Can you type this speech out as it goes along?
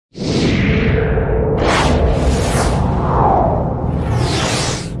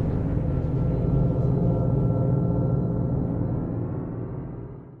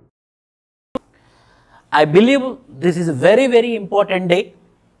I believe this is a very, very important day.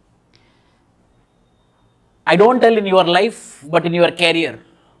 I don't tell in your life, but in your career.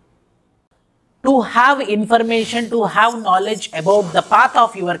 To have information, to have knowledge about the path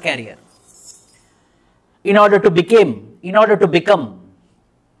of your career. In order to become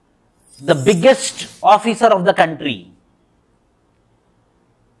the biggest officer of the country.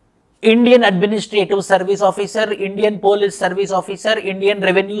 Indian Administrative Service Officer, Indian Police Service Officer, Indian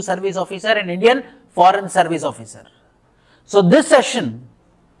Revenue Service Officer and Indian Foreign Service Officer. So this session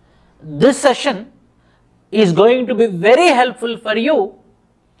is going to be very helpful for you.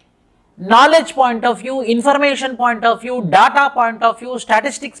 Knowledge point of view, information point of view, data point of view,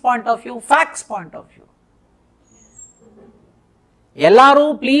 statistics point of view, facts point of view.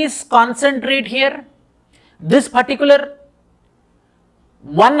 Ellaru, please concentrate here. This particular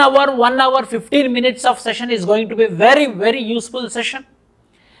 1 hour 15 minutes of session is going to be very, very useful session.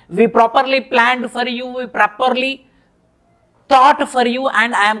 We properly planned for you, we properly thought for you,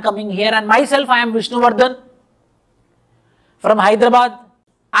 and I am coming here, and myself I am VISHNU from Hyderabad.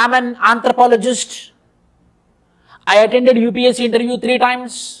 I am an anthropologist. I attended UPSC interview 3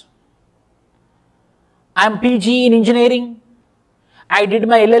 times. I am PG in engineering. I did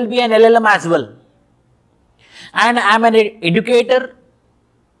my LLB and LLM as well. And I am an educator,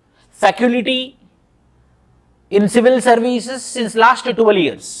 faculty in civil services since last 12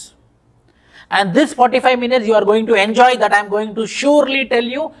 years. And this 45 minutes you are going to enjoy, that I am going to surely tell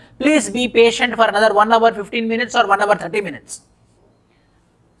you. Please be patient for another 1 hour 15 minutes or 1 hour 30 minutes.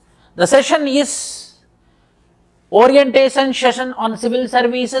 The session is orientation session on civil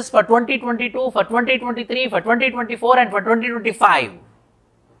services for 2022, for 2023, for 2024 and for 2025.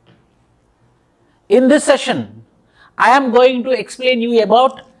 In this session, I am going to explain you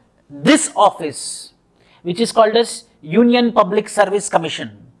about this office, which is called as Union Public Service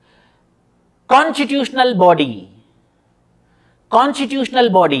Commission. Constitutional body.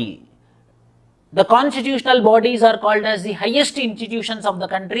 The constitutional bodies are called as the highest institutions of the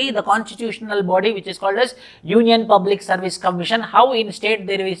country. The constitutional body, which is called as Union Public Service Commission. How in state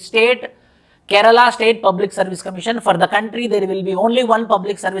there is Kerala State Public Service Commission. For the country there will be only one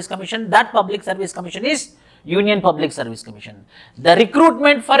Public Service Commission. That Public Service Commission is Union Public Service Commission. The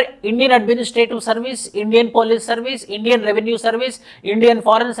recruitment for Indian Administrative Service, Indian Police Service, Indian Revenue Service, Indian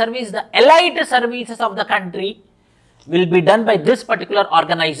Foreign Service, the elite services of the country will be done by this particular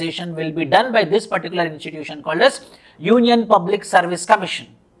organization, will be done by this particular institution called as Union Public Service Commission.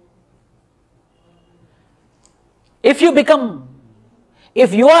 If you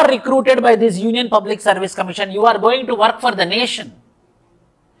are recruited by this Union Public Service Commission, you are going to work for the nation.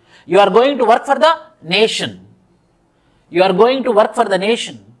 You are going to work for the nation. You are going to work for the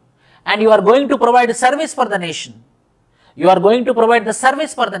nation. And you are going to provide service for the nation. You are going to provide the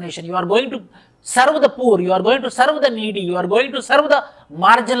service for the nation. You are going to serve the poor. You are going to serve the needy. You are going to serve the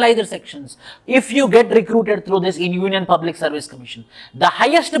marginalized sections. If you get recruited through this in Union Public Service Commission, the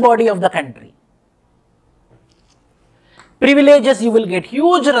highest body of the country, privileges you will get,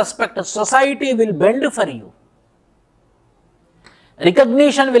 huge respect, society will bend for you.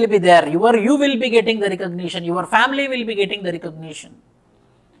 Recognition will be there. You will be getting the recognition. Your family will be getting the recognition.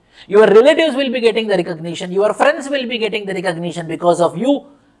 Your relatives will be getting the recognition. Your friends will be getting the recognition because of you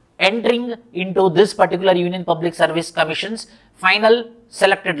entering into this particular Union Public Service Commission's final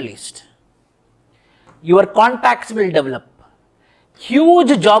selected list. Your contacts will develop.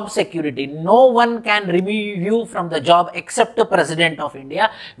 Huge job security. No one can remove you from the job except the President of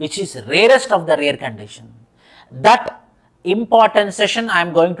India, which is rarest of the rare condition. That important session I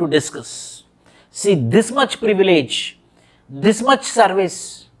am going to discuss. See, this much privilege, this much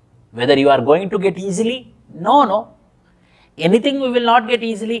service, whether you are going to get easily? No. Anything we will not get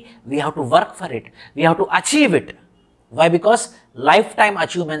easily. We have to work for it. We have to achieve it. Why? Because lifetime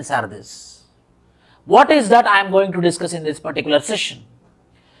achievements are this. What is that I am going to discuss in this particular session?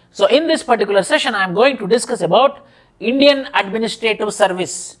 So, in this particular session, I am going to discuss about Indian Administrative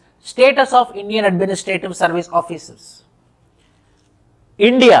Service, status of Indian Administrative Service officers.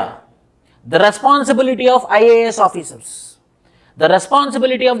 India, the responsibility of IAS officers. The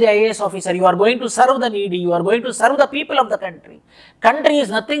responsibility of the IAS officer, you are going to serve the needy, you are going to serve the people of the country. Country is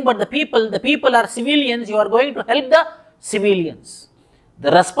nothing but the people are civilians, you are going to help the civilians.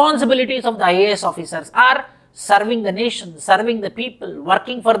 The responsibilities of the IAS officers are serving the nation, serving the people,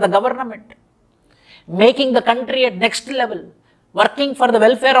 working for the government, making the country at next level, working for the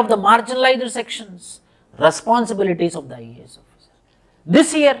welfare of the marginalized sections. Responsibilities of the IAS officer.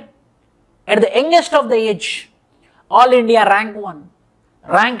 This year, at the youngest of the age, All India rank 1,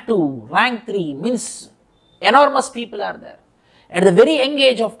 rank 2, rank 3 means enormous people are there. At the very young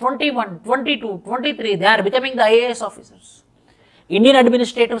age of 21, 22, 23, they are becoming the IAS officers, Indian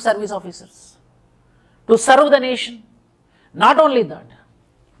Administrative Service officers, to serve the nation. Not only that,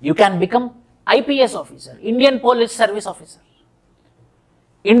 you can become IPS officer, Indian Police Service officer,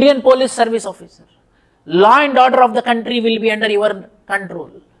 Indian Police Service officer. Law and order of the country will be under your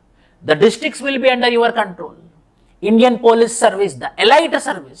control. The districts will be under your control. Indian Police Service, the elite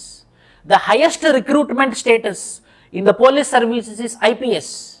service, the highest recruitment status in the police services is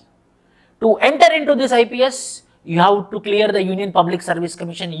IPS. To enter into this IPS, you have to clear the Union Public Service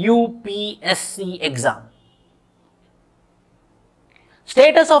Commission UPSC exam.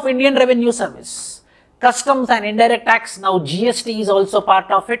 Status of Indian Revenue Service, Customs and Indirect Tax, now GST is also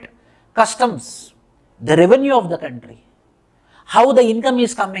part of it. Customs, the revenue of the country, how the income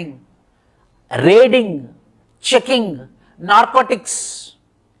is coming, raiding, checking, narcotics,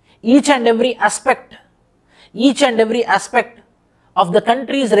 each and every aspect of the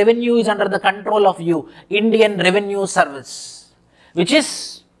country's revenue is under the control of you, Indian Revenue Service, which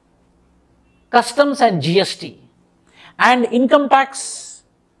is Customs and GST. And income tax,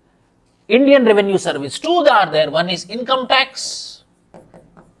 Indian Revenue Service. Two are there. One is income tax,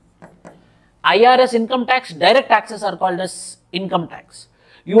 IRS income tax, direct taxes are called as income tax.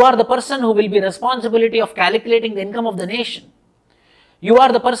 You are the person who will be responsibility of calculating the income of the nation. You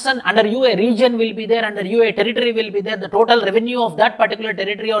are the person, under you a region will be there, under you a territory will be there, the total revenue of that particular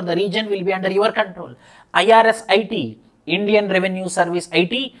territory or the region will be under your control. IRS IT, Indian Revenue Service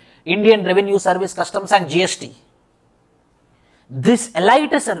IT, Indian Revenue Service Customs and GST. This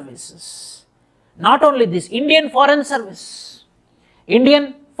elite services, not only this, Indian Foreign Service,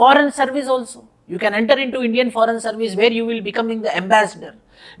 Indian Foreign Service also. You can enter into Indian Foreign Service where you will be becoming the ambassador,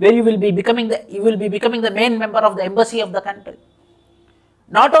 where you will be becoming the main member of the embassy of the country.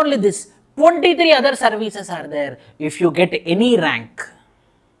 Not only this, 23 other services are there. If you get any rank,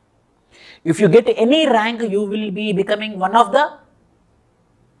 you will be becoming one of the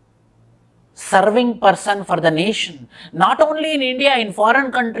serving person for the nation. Not only in India, in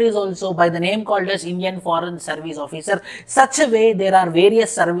foreign countries also, by the name called as Indian Foreign Service Officer. Such a way there are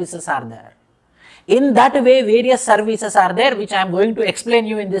various services are there. In that way, various services are there, which I am going to explain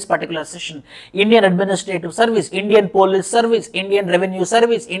you in this particular session. Indian Administrative Service, Indian Police Service, Indian Revenue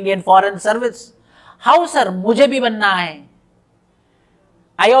Service, Indian Foreign Service. How, sir? Mujhe bhi banna hai.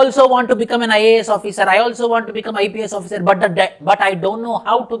 I also want to become an IAS officer. I also want to become IPS officer, but I don't know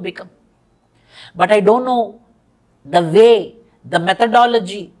how to become. But I don't know the way, the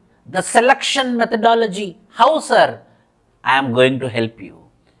methodology, the selection methodology. How, sir? I am going to help you.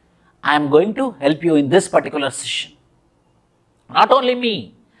 I am going to help you in this particular session. Not only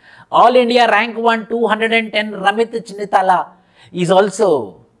me, All India Rank 1 210 Ramit Chennithala is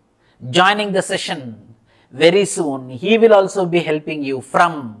also joining the session very soon. He will also be helping you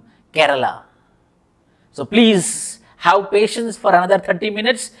from Kerala. So please have patience for another 30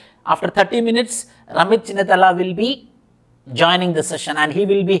 minutes. After 30 minutes, Ramit Chennithala will be joining the session and he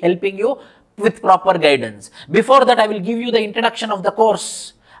will be helping you with proper guidance. Before that, I will give you the introduction of the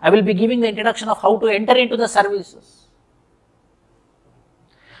course. I will be giving the introduction of how to enter into the services.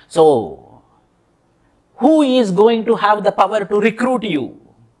 So, who is going to have the power to recruit you?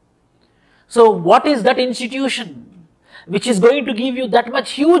 So, what is that institution which is going to give you that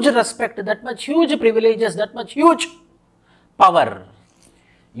much huge respect, that much huge privileges, that much huge power?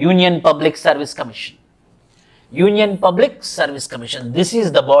 Union Public Service Commission. Union Public Service Commission. This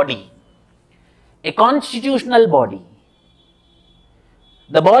is the body, a constitutional body.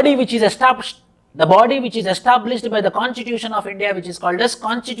 The body which is established by the Constitution of India, which is called as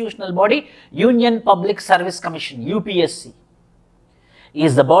Constitutional Body, Union Public Service Commission, UPSC,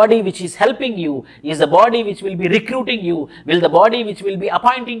 is the body which is helping you, is the body which will be recruiting you, the body which will be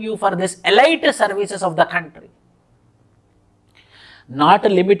appointing you for this elite services of the country. Not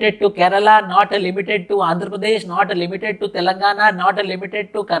limited to Kerala, not limited to Andhra Pradesh, not limited to Telangana, not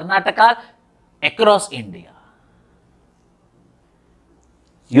limited to Karnataka, across India.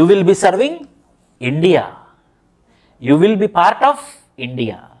 You will be serving India. You will be part of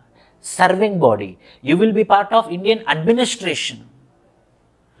India, serving body. You will be part of Indian administration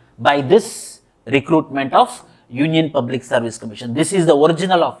by this recruitment of Union Public Service Commission. This is the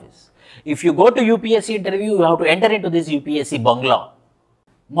original office. If you go to UPSC interview, you have to enter into this UPSC bungalow.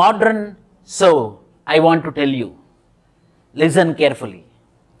 Modern, so I want to tell you, listen carefully.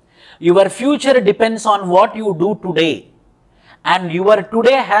 Your future depends on what you do today. And your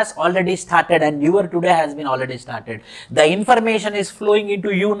today has already started and your today has been already started. The information is flowing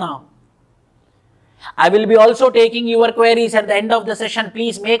into you now. I will be also taking your queries at the end of the session.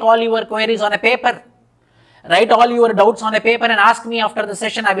 Please make all your queries on a paper. Write all your doubts on a paper and ask me after the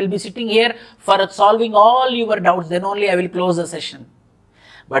session. I will be sitting here for solving all your doubts. Then only I will close the session.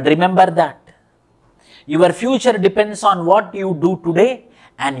 But remember that your future depends on what you do today,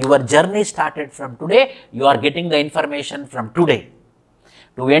 and your journey started from today. You are getting the information from today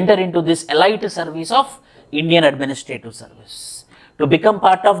to enter into this elite service of Indian Administrative Service, to become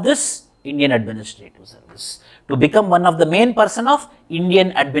part of this Indian Administrative Service, to become one of the main person of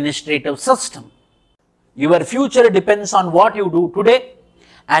Indian administrative system. Your future depends on what you do today,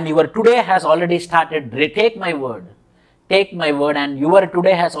 and your today has already started. Take my word, and your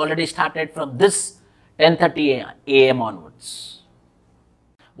today has already started from this 10:30 AM onwards.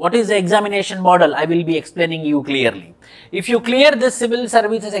 What is the examination model? I will be explaining you clearly. If you clear this civil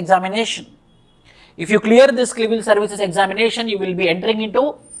services examination, you will be entering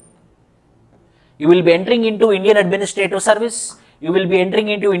into Indian Administrative Service, you will be entering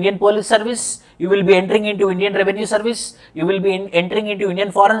into Indian Police Service, you will be entering into Indian Revenue Service, you will be entering into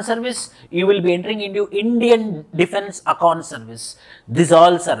Indian Foreign Service, you will be entering into Indian Defence Account Service. This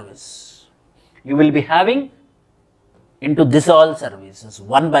all service you will be having into this all services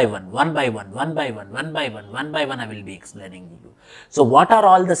one by one I will be explaining to you. So what are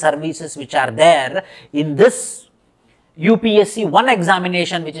all the services which are there in this UPSC 1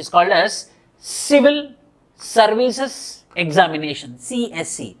 examination, which is called as Civil Services Examination,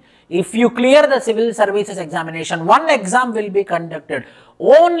 CSE. If you clear the Civil Services Examination, one exam will be conducted,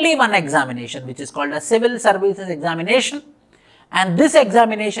 only one examination, which is called a Civil Services Examination. And this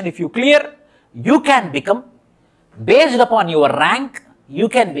examination, if you clear, you can become, based upon your rank, you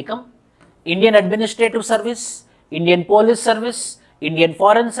can become Indian Administrative Service, Indian Police Service, Indian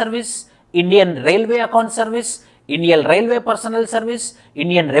Foreign Service, Indian Railway Account Service, Indian Railway Personnel Service,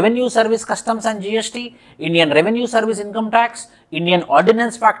 Indian Revenue Service Customs and GST, Indian Revenue Service Income Tax, Indian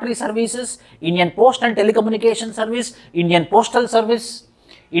Ordnance Factory Services, Indian Post and Telecommunication Service, Indian Postal Service,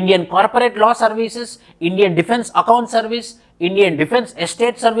 Indian Corporate Law Services, Indian Defence Account Service, Indian Defence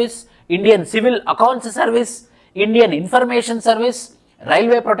Estate Service, Indian Civil Accounts Service, Indian Information Service,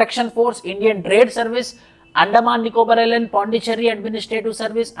 Railway Protection Force, Indian Trade Service, Andaman Nicobar Island Pondicherry Administrative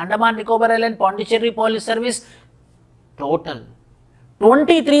Service, Andaman Nicobar Island Pondicherry Police Service. Total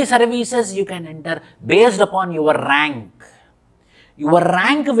 23 services you can enter based upon your rank. Your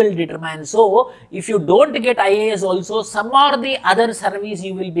rank will determine. So, if you don't get IAS also, some or the other service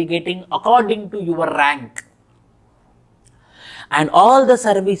you will be getting according to your rank. And all the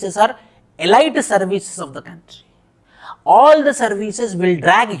services are elite services of the country. All the services will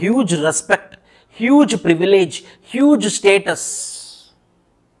drag huge respect, huge privilege, huge status.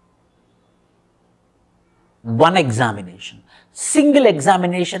 One examination, single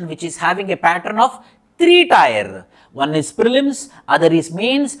examination, which is having a pattern of 3 tier. One is prelims, other is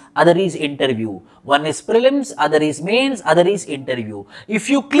mains, other is interview. One is prelims, other is mains, other is interview. If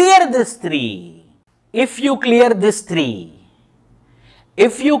you clear this 3, you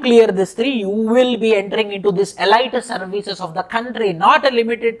will be entering into this elite services of the country, not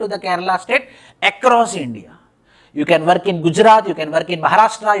limited to the Kerala state, across India. You can work in Gujarat, you can work in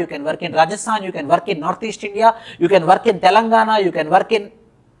Maharashtra, you can work in Rajasthan, you can work in Northeast India, you can work in Telangana, you can work in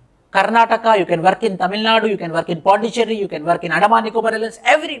Karnataka, you can work in Tamil Nadu, you can work in Pondicherry, you can work in Andaman Nicobar Islands,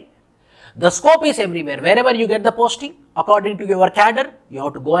 everywhere. The scope is everywhere. Wherever you get the posting, according to your cadre, you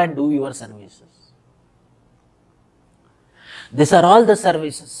have to go and do your services. These are all the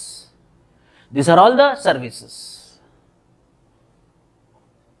services.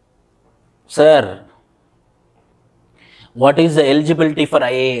 Sir, what is the eligibility for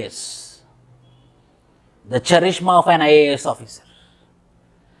IAS? The charisma of an IAS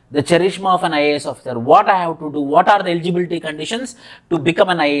officer. What I have to do, what are the eligibility conditions to become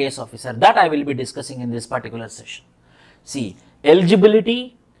an IAS officer? That I will be discussing in this particular session. See,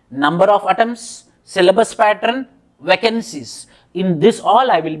 eligibility, number of attempts, syllabus pattern, vacancies. In this all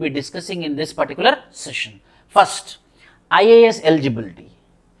I will be discussing in this particular session. First, IAS eligibility.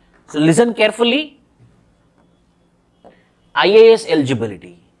 So listen carefully. IAS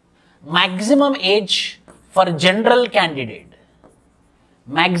eligibility. Maximum age for general candidate.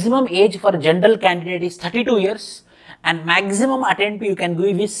 Maximum age for general candidate is 32 years and maximum attempt you can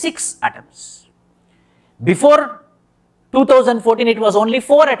give is 6 attempts. Before 2014 it was only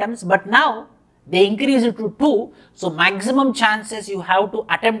 4 attempts, but now they increase it to 2. So maximum chances you have to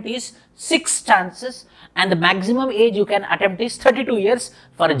attempt is 6 chances, and the maximum age you can attempt is 32 years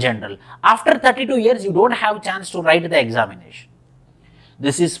for general. After 32 years you don't have chance to write the examination.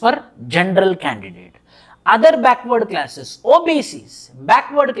 This is for general candidate. Other backward classes, OBCs,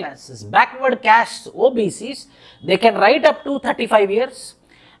 backward classes, backward castes, OBCs, they can write up to 35 years,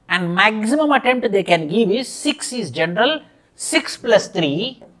 and maximum attempt they can give is 6 is general, 6 plus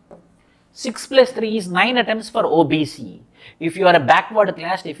 3 is 9 attempts for OBC. If you are a backward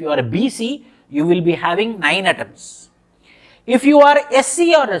class, if you are a BC, you will be having 9 attempts. If you are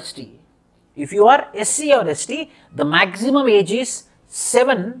SC or ST, the maximum age is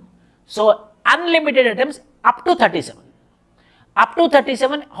 7, so unlimited attempts up to 37. Up to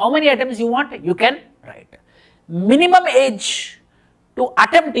 37, how many attempts you want, you can write. Minimum age to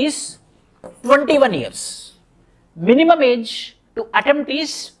attempt is 21 years. Minimum age to attempt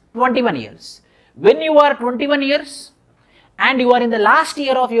is 21 years. When you are 21 years and you are in the last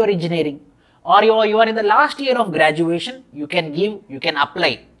year of your engineering, or you are in the last year of graduation, you can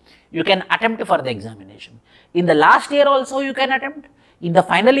apply, you can attempt for the examination. In the last year also you can attempt, in the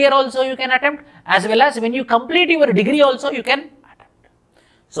final year also you can attempt, as well as when you complete your degree also you can attempt.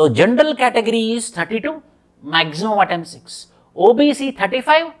 So general category is 32, maximum attempt 6. OBC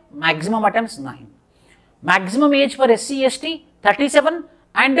 35, maximum attempts 9. Maximum age for SC, ST 37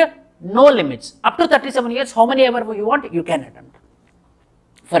 and no limits. Up to 37 years, how many ever you want, you can attempt.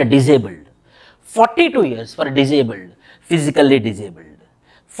 For disabled, 42 years for disabled, physically disabled.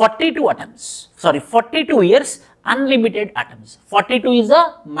 42 years, unlimited attempts. 42 is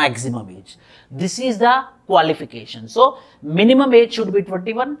the maximum age. This is the qualification. So, minimum age should be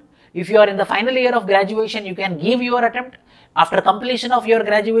 21. If you are in the final year of graduation, you can give your attempt. After completion of your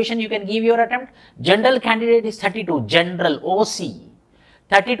graduation, you can give your attempt. General candidate is 32, general OC,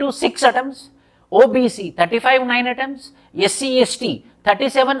 32 6 attempts, OBC 35 9 attempts, SC ST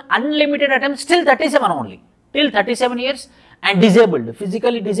 37 unlimited attempts till 37 only, till 37 years, and disabled,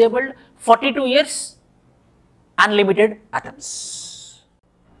 physically disabled 42 years, unlimited attempts.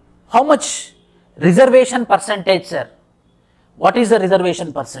 How much reservation percentage, sir? What is the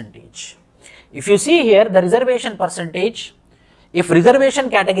reservation percentage? If you see here the reservation percentage, if reservation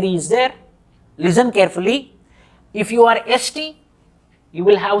category is there, listen carefully. If you are ST, you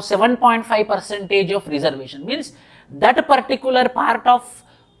will have 7.5% of reservation. Means that particular part of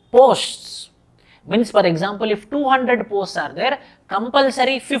posts. Means for example, if 200 posts are there,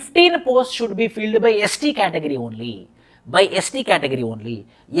 compulsory 15 posts should be filled by ST category only. By ST category only.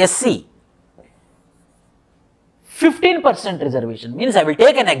 SC, 15% reservation. Means I will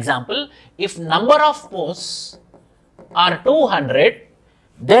take an example. If number of posts are 200,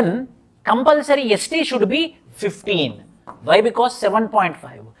 then compulsory ST should be 15. Why? Because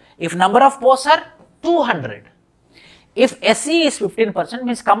 7.5. If number of posts are 200, if SC is 15%,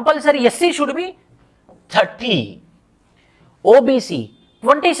 means compulsory SC should be 30. OBC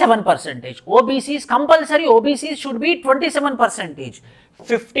 27%. OBC is compulsory. OBC should be 27%.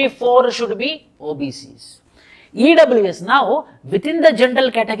 54 should be OBCs. EWS, now within the general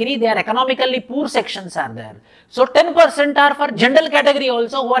category, they are economically poor sections are there. So 10% are for general category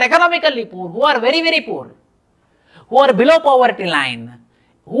also, who are economically poor, who are very very poor, who are below poverty line,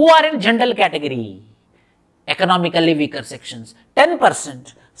 who are in general category, economically weaker sections,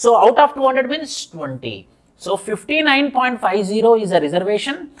 10%. So out of 200 means 20. So 59.50 is a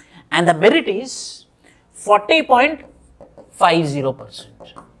reservation and the merit is 40.50%.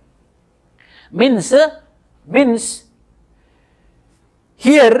 Means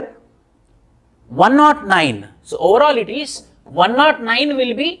here 109. So overall it is 109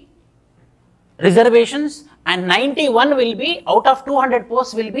 will be reservations and 91 will be, out of 200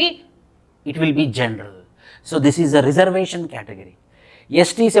 posts will be, it will be general. So this is the reservation category.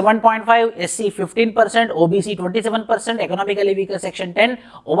 ST 7.5, SC 15%, OBC 27%, economically weaker section 10,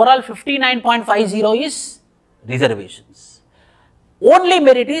 overall 59.50 is reservations. Only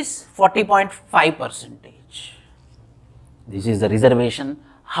merit is 40.5%. This is the reservation,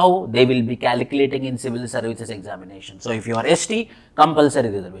 how they will be calculating in civil services examination. So if you are ST, compulsory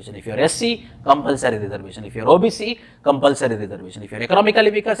reservation. If you are SC, compulsory reservation. If you are OBC, compulsory reservation. If you are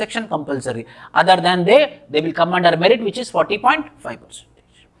economically weaker section, compulsory. Other than they will come under merit, which is 40.5%.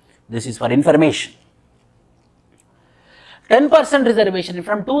 This is for information. 10% reservation.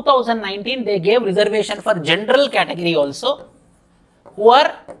 From 2019, they gave reservation for general category also, who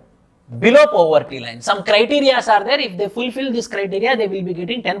are below poverty line. Some criteria are there. If they fulfill this criteria, they will be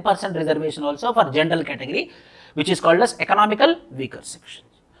getting 10% reservation also for general category, which is called as economical weaker sections.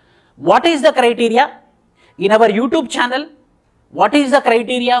 What is the criteria? In our YouTube channel, what is the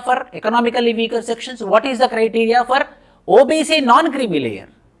criteria for economically weaker sections? What is the criteria for OBC non-creamy layer?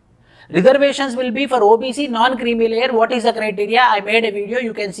 Reservations will be for OBC non-creamy layer. What is the criteria? I made a video,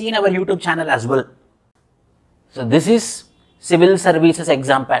 you can see in our YouTube channel as well. So this is civil services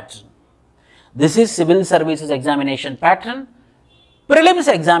exam pattern. This is civil services examination pattern. Prelims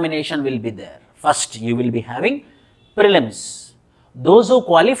examination will be there. First, you will be having prelims. Those who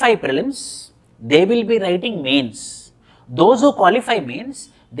qualify prelims, they will be writing mains. Those who qualify mains,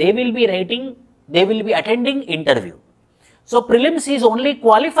 they will be attending interview. So prelims is only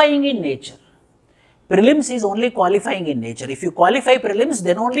qualifying in nature. Prelims is only qualifying in nature. If you qualify prelims,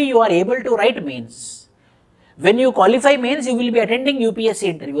 then only you are able to write mains. When you qualify mains, you will be attending UPSC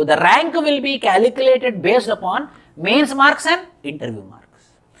interview. The rank will be calculated based upon mains marks and interview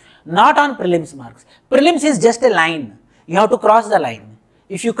marks, not on prelims marks. Prelims is just a line. You have to cross the line.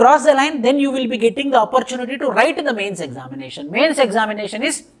 If you cross the line, then you will be getting the opportunity to write the mains examination. Mains examination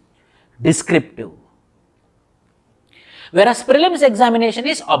is descriptive, whereas prelims examination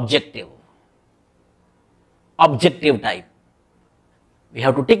is objective type. We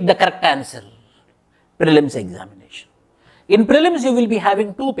have to tick the correct answer. Prelims examination. In prelims, you will be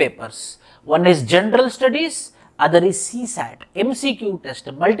having two papers. One is general studies, other is CSAT, MCQ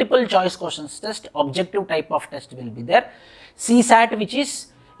test, multiple choice questions test, objective type of test will be there. CSAT, which is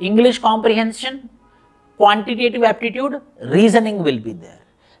English comprehension, quantitative aptitude, reasoning will be there.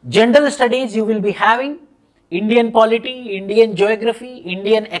 General studies, you will be having Indian polity, Indian geography,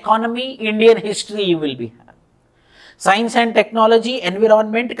 Indian economy, Indian history you will be having. Science and technology,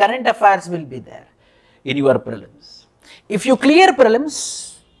 environment, current affairs will be there in your prelims. If you clear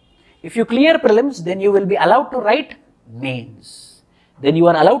prelims, then you will be allowed to write mains. Then you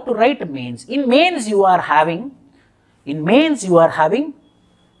are allowed to write mains. In mains you are having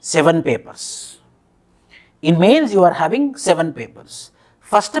 7 papers. In mains you are having 7 papers.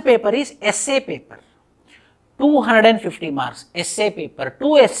 First paper is essay paper. 250 marks. Essay paper.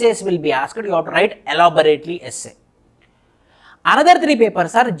 2 essays will be asked. You have to write elaborately essay. Another 3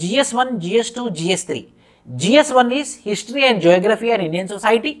 papers are GS1, GS2, GS3. GS1 is History and Geography and Indian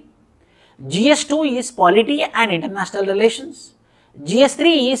Society. GS2 is Polity and International Relations.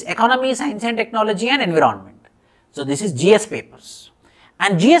 GS3 is Economy, Science and Technology and Environment. So this is GS papers.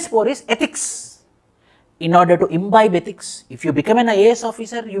 And GS4 is Ethics. In order to imbibe ethics, if you become an IAS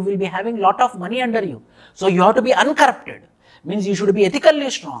officer, you will be having lot of money under you. So you have to be uncorrupted. Means you should be ethically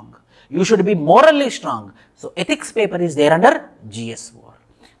strong. You should be morally strong. So ethics paper is there under GS4.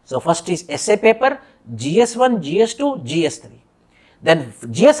 So first is essay paper, GS1, GS2, GS3. Then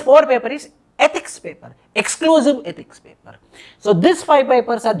GS4 paper is ethics paper, exclusive ethics paper. So these 5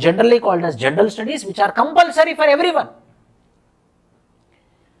 papers are generally called as general studies, which are compulsory for everyone.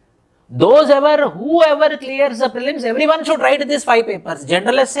 Whoever clears the prelims, everyone should write these 5 papers.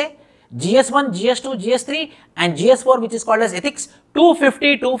 General essay, GS1, GS2, GS3 and GS4, which is called as ethics.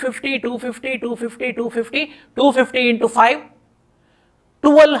 250, 250, 250, 250, 250, 250 into 5,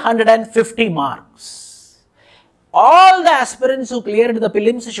 1250 marks. All the aspirants who cleared the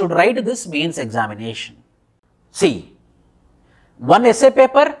prelims should write this mains examination. See, 1 essay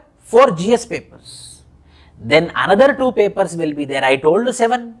paper, 4 GS papers. Then another 2 papers will be there. I told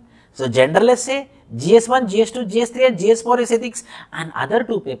 7. So general essay, GS1, GS2, GS3 and GS4 is ethics, and other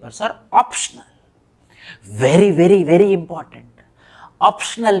 2 papers are optional. Very, very, very important.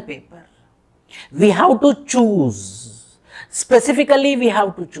 Optional paper. We have to choose. Specifically, we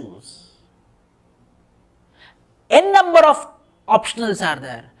have to choose. N number of optionals are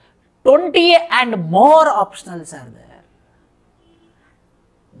there. 20 and more optionals are there.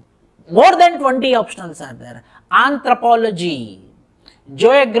 More than 20 optionals are there. Anthropology,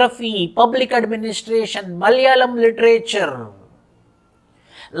 Geography, Public Administration, Malayalam Literature.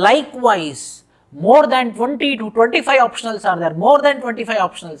 Likewise, more than 20 to 25 optionals are there. More than 25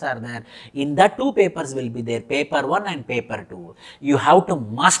 optionals are there. In that 2 papers will be there, paper 1 and paper 2. You have to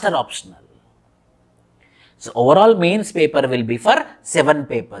master optional. So overall mains paper will be for 7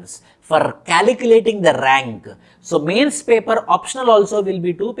 papers for calculating the rank. So mains paper optional also will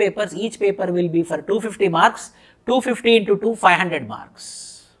be 2 papers. Each paper will be for 250 marks. 250 into 2, 500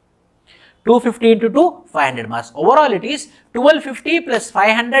 marks. 250 into 2, 500 marks. Overall it is 1250 plus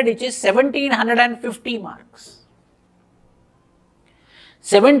 500, which is 1750 marks.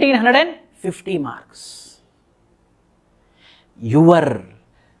 1750 marks. Your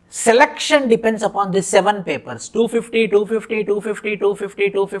selection depends upon these 7 papers. 250, 250, 250, 250,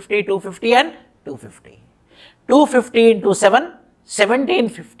 250, 250 and 250. 250 into 7,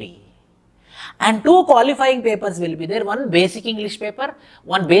 1750. And 2 qualifying papers will be there. 1 basic English paper,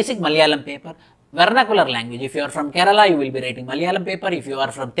 1 basic Malayalam paper. Vernacular language. If you are from Kerala, you will be writing Malayalam paper. If you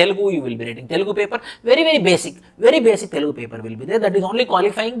are from Telugu, you will be writing Telugu paper. Very, very basic Telugu paper will be there. That is only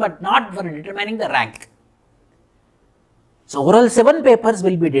qualifying but not for determining the rank. So overall 7 papers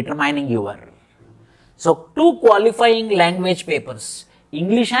will be determining your. So 2 qualifying language papers,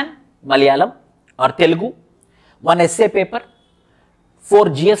 English and Malayalam or Telugu, 1 essay paper, 4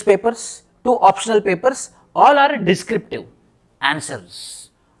 GS papers, 2 optional papers, all are descriptive. answers.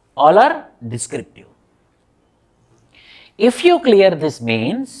 All are descriptive. If you clear this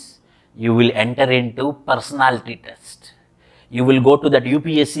means, you will enter into personality test. You will go to that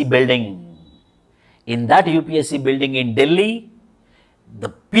UPSC building. In that UPSC building in Delhi, the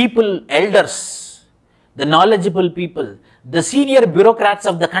people, elders, the knowledgeable people, the senior bureaucrats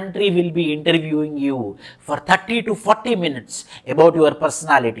of the country will be interviewing you for 30 to 40 minutes about your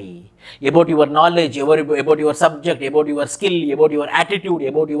personality, about your knowledge, about your subject, about your skill, about your attitude,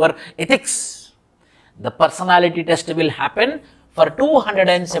 about your ethics. The personality test will happen for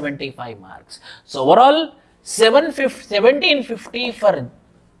 275 marks. So, overall 1750 for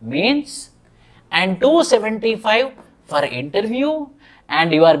mains and 275 for interview,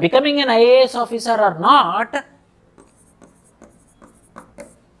 and you are becoming an IAS officer or not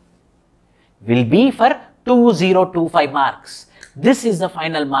will be for 2025 marks. This is the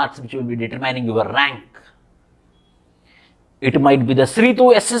final marks which will be determining your rank. It might be the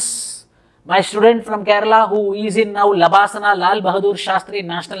Sritu SS, my student from Kerala who is in now Labasana Lal Bahadur Shastri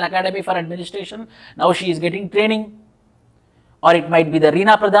National Academy for Administration. Now she is getting training. Or it might be the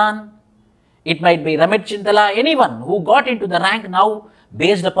Reena Pradhan. It might be Ramit Chennithala, anyone who got into the rank now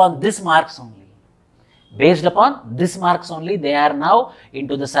based upon this marks only. Based upon this marks only, they are now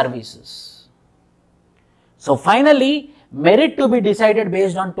into the services. So, finally, merit to be decided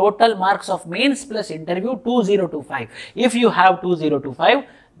based on total marks of mains plus interview 2025. If you have 2025,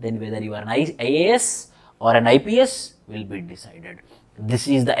 then whether you are an IAS or an IPS will be decided. This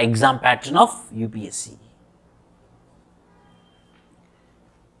is the exam pattern of UPSC.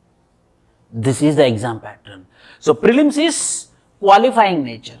 This is the exam pattern. So, prelims is qualifying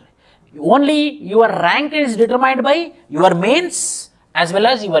nature. Only your rank is determined by your mains as well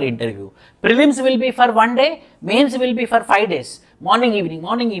as your interview. Prelims will be for 1 day, mains will be for 5 days. Morning, evening,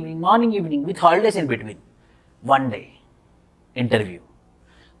 morning, evening, morning, evening with holidays in between. 1 day interview.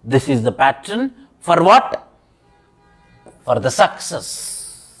 This is the pattern for what? For the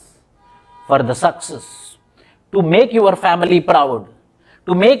success. For the success. To make your family proud.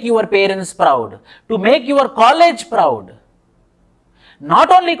 To make your parents proud, to make your college proud.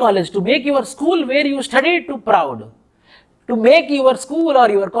 Not only college, to make your school where you studied to proud. To make your school or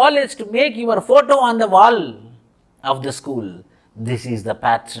your college, to make your photo on the wall of the school. This is the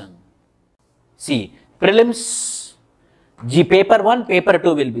pattern. See, prelims, paper 1, paper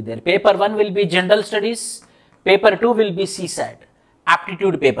 2 will be there. Paper 1 will be general studies, paper 2 will be CSAT,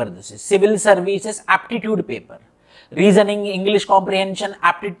 aptitude paper this is, civil services aptitude paper. Reasoning, English comprehension,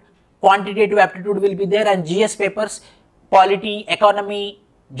 quantitative aptitude will be there, and GS papers, polity, economy,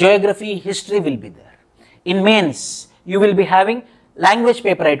 geography, history will be there. In mains, you will be having language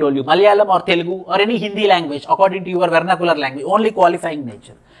paper, I told you, Malayalam or Telugu or any Hindi language according to your vernacular language, only qualifying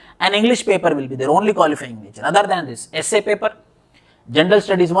nature. And English paper will be there, only qualifying nature. Other than this, essay paper, general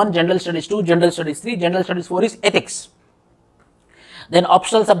studies 1, general studies 2, general studies 3, general studies 4 is ethics. Then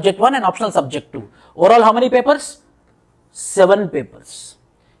optional subject 1 and optional subject 2. Overall, how many papers? 7 papers.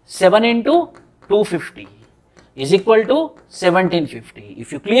 7 into 250 is equal to 1750.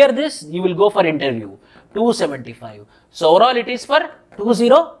 If you clear this, you will go for interview 275. So, overall it is for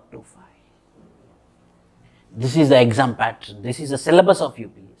 2025. This is the exam pattern. This is the syllabus of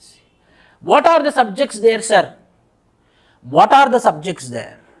UPSC. What are the subjects there, sir? What are the subjects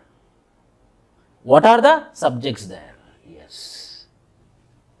there? What are the subjects there? Yes.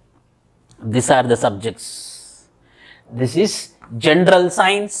 These are the subjects. This is general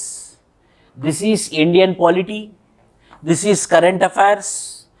science, this is Indian polity, this is current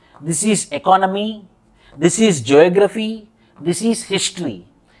affairs, this is economy, this is geography, this is history.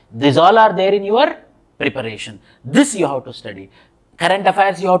 These all are there in your preparation. This you have to study. Current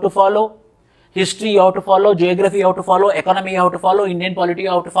affairs you have to follow, history you have to follow, geography you have to follow, economy you have to follow, Indian polity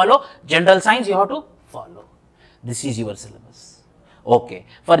you have to follow, general science you have to follow. This is your syllabus. Okay.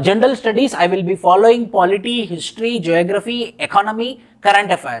 For general studies, I will be following polity, history, geography, economy,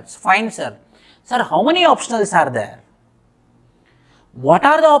 current affairs. Fine, sir. Sir, how many optionals are there? What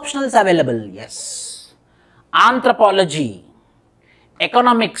are the optionals available? Yes. Anthropology,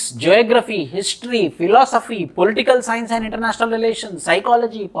 economics, geography, history, philosophy, political science and international relations,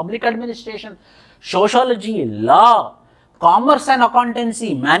 psychology, public administration, sociology, law, commerce and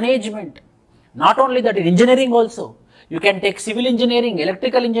accountancy, management. Not only that, in engineering also. You can take civil engineering,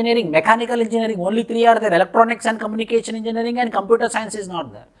 electrical engineering, mechanical engineering, only 3 are there, electronics and communication engineering, and computer science is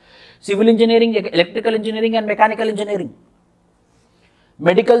not there. Civil engineering, electrical engineering and mechanical engineering.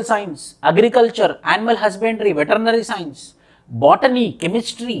 Medical science, agriculture, animal husbandry, veterinary science, botany,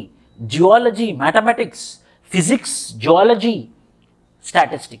 chemistry, geology, mathematics, physics, geology,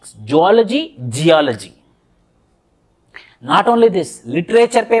 statistics, zoology, geology. Not only this,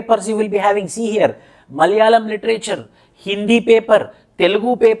 literature papers you will be having. See here, Malayalam literature, Hindi paper,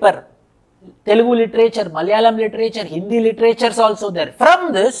 Telugu paper, Telugu literature, Malayalam literature, Hindi literature is also there.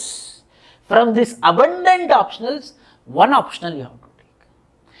 From this abundant optionals, one optional you have to take.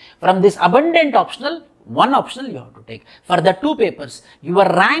 From this abundant optional, one optional you have to take. For the two papers, your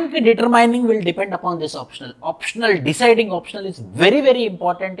rank determining will depend upon this optional. Optional, deciding optional is very, very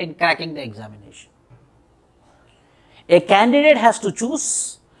important in cracking the examination. A candidate has to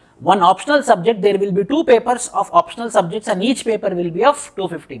choose one optional subject. There will be two papers of optional subjects and each paper will be of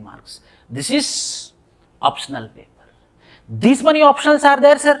 250 marks. This is optional paper. These many optionals are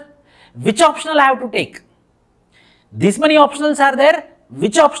there, sir. Which optional I have to take? These many optionals are there.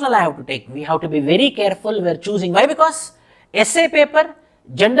 Which optional I have to take? We have to be very careful. We are choosing. Why? Because essay paper,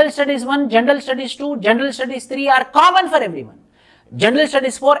 general studies 1, general studies 2, general studies 3 are common for everyone. General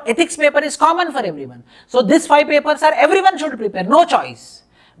studies 4, ethics paper is common for everyone. So these 5 papers are everyone should prepare, no choice.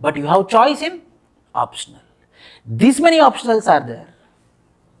 But you have choice in optional. These many optionals are there.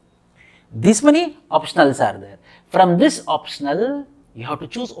 These many optionals are there. From this optional, you have to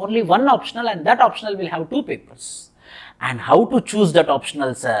choose only one optional and that optional will have 2 papers. And how to choose that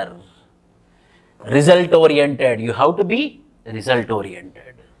optional, sir? Result oriented. You have to be result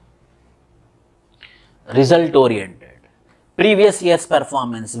oriented. Result oriented. Previous year's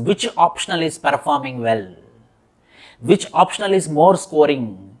performance. Which optional is performing well? Which optional is more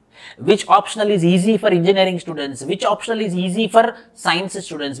scoring? Which optional is easy for engineering students? Which optional is easy for science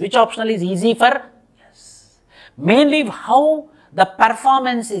students? Which optional is easy for? Yes. Mainly how the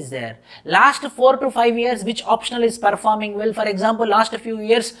performance is there. Last 4 to 5 years, which optional is performing well? For example, last few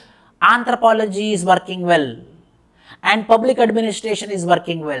years, anthropology is working well and public administration is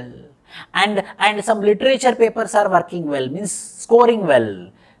working well and some literature papers are working well, means scoring well.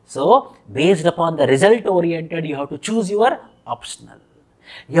 So, based upon the result oriented, you have to choose your optional.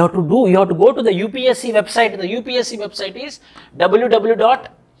 You have to go to the UPSC website. The UPSC website is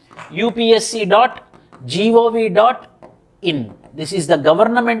www.upsc.gov.in. This is the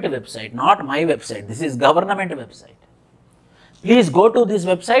government website, not my website. This is government website. Please go to this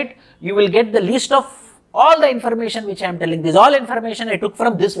website. You will get the list of all the information which I am telling. This all information I took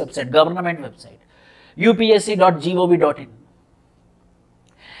from this website, government website, upsc.gov.in.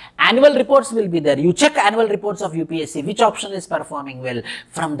 Annual reports will be there. You check annual reports of UPSC, which option is performing well.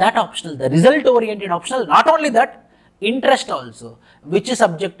 From that optional, the result oriented optional, not only that, interest also. Which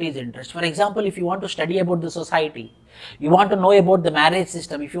subject is interest? For example, if you want to study about the society, you want to know about the marriage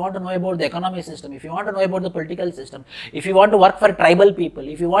system, if you want to know about the economic system, if you want to know about the political system, if you want to work for tribal people,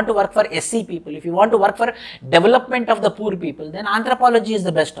 if you want to work for SC people, if you want to work for development of the poor people, then anthropology is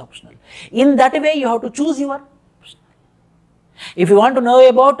the best optional. In that way, you have to choose your optional. If you want to know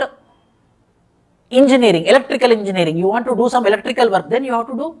about engineering, electrical engineering, you want to do some electrical work, then you have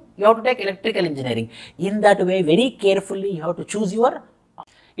to take electrical engineering. In that way, very carefully, you have to choose your.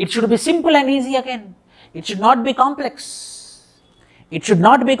 It should be simple and easy again. It should not be complex. It should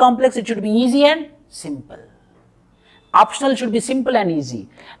not be complex. It should be easy and simple. Optional should be simple and easy.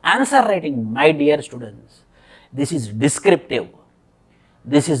 Answer writing, my dear students, this is descriptive.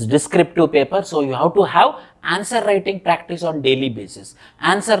 This is descriptive paper, so you have to have answer writing practice on daily basis.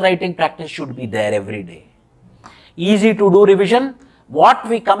 Answer writing practice should be there every day. Easy to do revision, what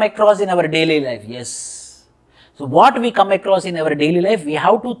we come across in our daily life, yes. So what we come across in our daily life, we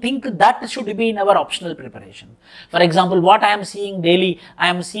have to think that should be in our optional preparation. For example, what I am seeing daily, I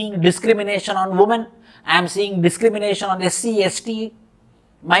am seeing discrimination on women, I am seeing discrimination on SC, ST,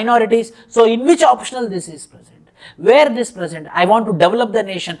 minorities. So in which optional this is present? Where this present? I want to develop the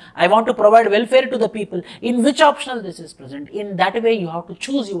nation. I want to provide welfare to the people. In which optional this is present? In that way, you have to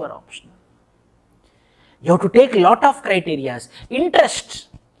choose your optional. You have to take lot of criterias. Interest.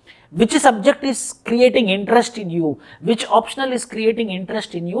 Which subject is creating interest in you? Which optional is creating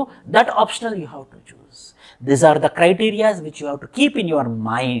interest in you? That optional you have to choose. These are the criterias which you have to keep in your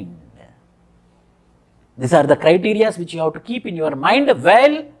mind. These are the criterias which you have to keep in your mind.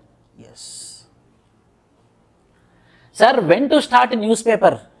 Well, yes. Sir, when to start a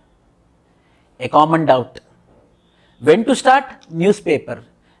newspaper? A common doubt. When to start? Newspaper.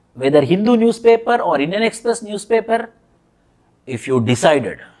 Whether Hindu newspaper or Indian Express newspaper, if you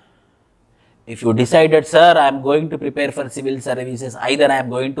decided, sir, I am going to prepare for civil services, either I am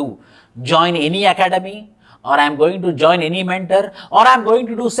going to join any academy, or I am going to join any mentor, or I am going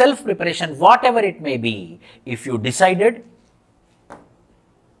to do self-preparation, whatever it may be, if you decided,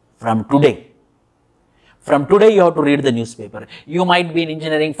 from today you have to read the newspaper. You might be in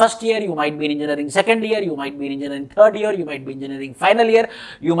engineering first year, you might be in engineering second year, you might be in engineering third year, you might be in engineering final year,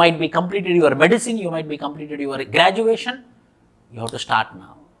 you might be completed your medicine, you might be completed your graduation. You have to start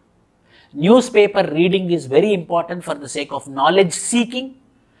now. Newspaper reading is very important for the sake of knowledge seeking,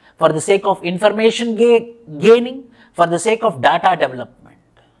 for the sake of information gaining, for the sake of data development.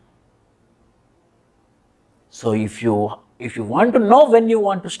 So if you want to know when you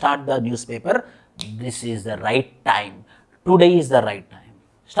want to start the newspaper, this is the right time. Today is the right time.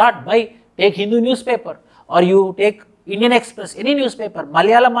 Start by take Hindu newspaper, or you take Indian Express, any newspaper,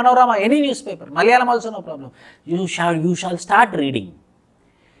 Malayalam Manorama, any newspaper, Malayalam also no problem. You shall start reading.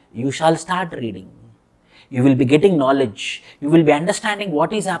 You shall start reading. You will be getting knowledge. You will be understanding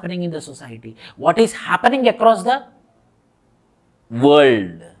what is happening in the society, what is happening across the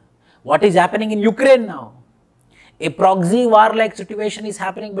world, what is happening in Ukraine now. A proxy war-like situation is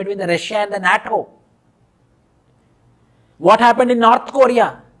happening between the Russia and the NATO. What happened in North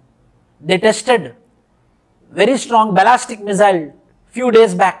Korea? They tested very strong ballistic missile few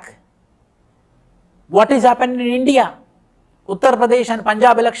days back. What is happening in India? Uttar Pradesh and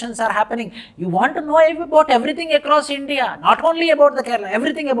Punjab elections are happening. You want to know about everything across India, not only about the Kerala,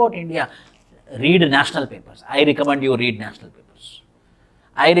 everything about India. Read national papers. I recommend you read national papers.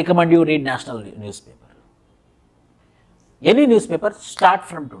 I recommend you read national newspaper. Any newspaper, start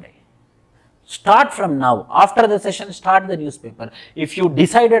from today. Start from now. After the session, start the newspaper. If you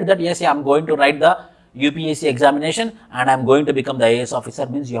decided that, yes, I am going to write the UPSC examination and I am going to become the IAS officer,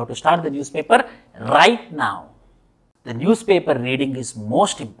 means you have to start the newspaper right now. The newspaper reading is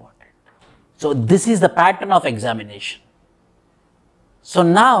most important. So this is the pattern of examination. So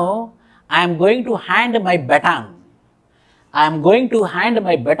now I am going to hand my baton. I am going to hand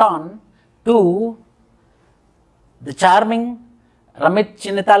my baton to the charming Ramit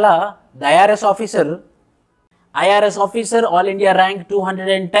Chennithala, the IRS officer. IRS officer, All India rank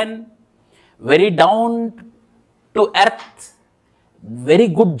 210, very down to earth, very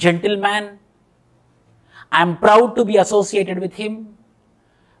good gentleman. I am proud to be associated with him.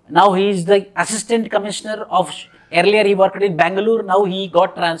 Now he is the assistant commissioner of, earlier he worked in Bangalore, now he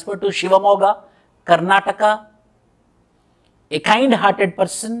got transferred to Shivamogga, Karnataka. A kind-hearted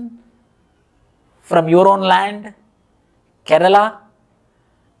person from your own land, Kerala,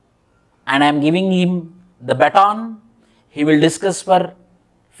 and I am giving him the baton. He will discuss for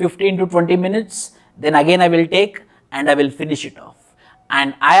 15 to 20 minutes, then again I will take and I will finish it off.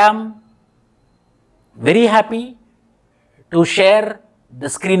 And I am very happy to share the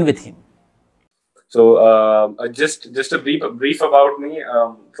screen with him. So just a brief about me.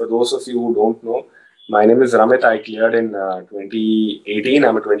 For those of you who don't know, my name is Ramit. I cleared in 2018.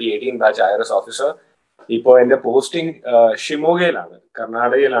 I'm a 2018 batch IRS officer. Now in the posting Shimoga,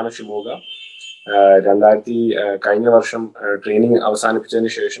 Karnataka, Shimoga. കഴിഞ്ഞ വർഷം training അവസാനിപ്പിച്ചതിന്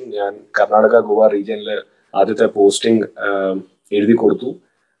ശേഷം ഞാൻ കർണാടക ഗോവ റീജിയനിലെ ആദ്യത്തെ posting എഴുതി കൊടുത്തു.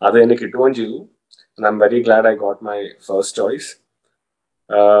 അത് എന്നെ കിട്ടുകയും ചെയ്തു. And I'm very glad I got my first choice.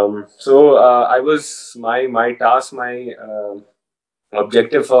 So my task, my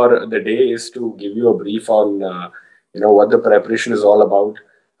objective for the day is to give you a brief on what the preparation is all about.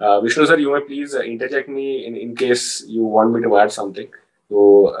 Vishnu sir, you may please interject me in case you want me to add something. So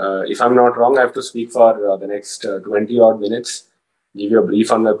if I'm not wrong, I have to speak for the next 20 odd minutes, give you a brief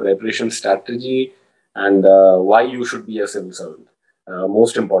on my preparation strategy and why you should be a civil servant.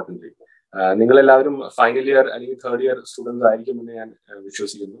 Most importantly, നിങ്ങളെല്ലാവരും final year അല്ലെങ്കിൽ third year students ആയിരിക്കുമെന്ന് ഞാൻ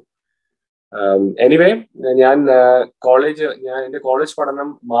വിശ്വസിക്കുന്നു. Anyway, എൻ്റെ college പഠനം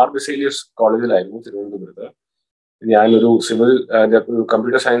മാർ ബെസേലിയസ് കോളേജിലായിരുന്നു, തിരുവനന്തപുരത്ത്. ഞാനൊരു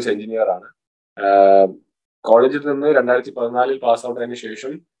computer science engineer ആണ്. കോളേജിൽ നിന്ന് 2014 പാസ് ഔട്ട് ആയതിനു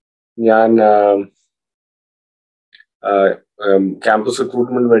ശേഷം ഞാൻ ക്യാമ്പസ്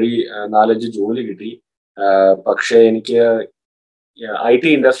റിക്രൂട്ട്മെന്റ് വഴി 4-5 ജോലി കിട്ടി. പക്ഷേ എനിക്ക് IT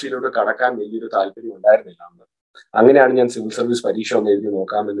ഇൻഡസ്ട്രിയിലോട്ട് കടക്കാൻ വലിയൊരു താല്പര്യം ഉണ്ടായിരുന്നില്ല. അങ്ങനെയാണ് ഞാൻ സിവിൽ സർവീസ് പരീക്ഷ ഒന്ന് എഴുതി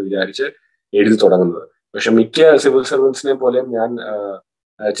നോക്കാമെന്ന് വിചാരിച്ച് എഴുതി തുടങ്ങുന്നത്. പക്ഷെ മിക്ക സിവിൽ സർവീസിനെ പോലെയും ഞാൻ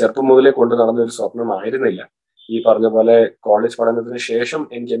ചെറുപ്പം മുതലേ കൊണ്ടു നടന്ന ഒരു സ്വപ്നമായിരുന്നില്ല. ഈ പറഞ്ഞ പോലെ കോളേജ് പഠനത്തിന് ശേഷം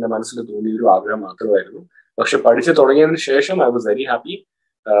എനിക്ക് എന്റെ മനസ്സിൽ തോന്നിയ ഒരു ആഗ്രഹം മാത്രമായിരുന്നു. പക്ഷെ പഠിച്ചു തുടങ്ങിയതിന് ശേഷം I was very happy.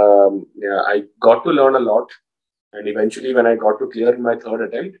 I got to learn a lot, and eventually when I got to clear my third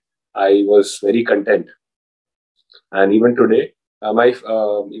attempt, I was very content. And even today,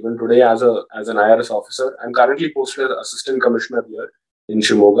 as an IRS officer, I'm currently posted as assistant commissioner here in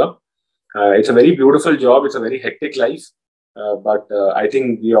Shimoga. It's a very beautiful job. It's a very hectic life, but I think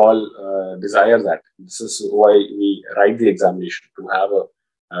we all desire that. This is why we write the examination, to have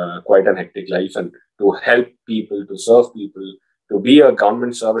quite an hectic life and to help people, to serve people, to be a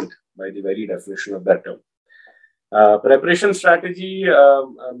government servant by the very definition of that term. Preparation strategy,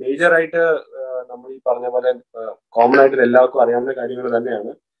 major ആയിട്ട് നമ്മൾ ഈ പറഞ്ഞ പോലെ common ആയിട്ട് എല്ലാവർക്കും അറിയാവുന്ന കാര്യങ്ങൾ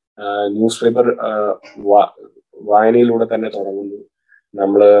തന്നെയാണ്. ന്യൂസ് പേപ്പർ വായനയിലൂടെ തന്നെ തുടങ്ങുന്നു.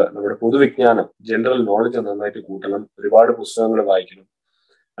 നമ്മുടെ പൊതുവിജ്ഞാനം, ജനറൽ നോളജ് നന്നായിട്ട് കൂട്ടണം. ഒരുപാട് പുസ്തകങ്ങൾ വായിക്കണം.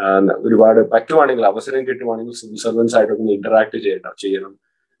 ഒരുപാട് പറ്റുവാണെങ്കിൽ, അവസരം കിട്ടുവാണെങ്കിൽ സിവിൽ സർവൻസ് ആയിട്ടൊന്ന് ഇന്ററാക്ട് ചെയ്യണം.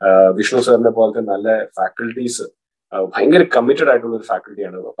 വിഷ്ണു സാറിനെ പോലത്തെ നല്ല ഫാക്കൽറ്റീസ്, ഭയങ്കര കമ്മിറ്റഡ് ആയിട്ടുള്ള ഒരു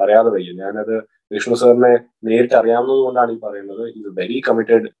ഫാക്കൽറ്റിയാണ്, പറയാതെ വയ്യ. ഞാനത് വിഷ്ണു സാറിനെ നേരിട്ട് അറിയാവുന്നത് കൊണ്ടാണ് ഈ പറയുന്നത്. Is A very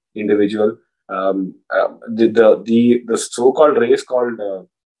committed individual. The so-called race called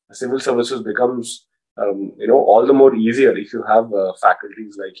civil services becomes all the more easier if you have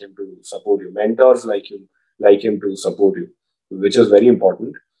faculties like him to support you, mentors like him to support you, which is very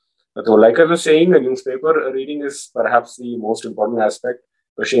important. So like I was saying, the newspaper reading is perhaps the most important aspect.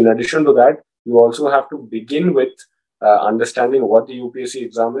 But in addition to that, you also have to begin with understanding what the UPSC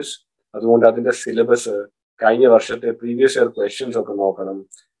exam is. അതുകൊണ്ട് അതിന്റെ syllabus, കഴിഞ്ഞ വർഷത്തെ previous year questions ഒക്കെ നോക്കണം.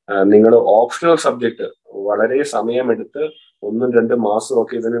 നിങ്ങളുടെ optional subject വളരെ സമയമെടുത്ത് 1-2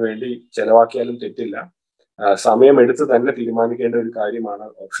 മാസമൊക്കെ ഇതിനു വേണ്ടി ചെലവാക്കിയാലും തെറ്റില്ല. സമയമെടുത്ത് തന്നെ തീരുമാനിക്കേണ്ട ഒരു കാര്യമാണ്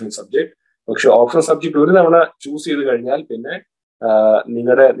ഓപ്ഷണൽ സബ്ജക്ട്. പക്ഷെ ഓപ്ഷണൽ സബ്ജക്ട് ഒരു തവണ ചൂസ് ചെയ്ത് കഴിഞ്ഞാൽ പിന്നെ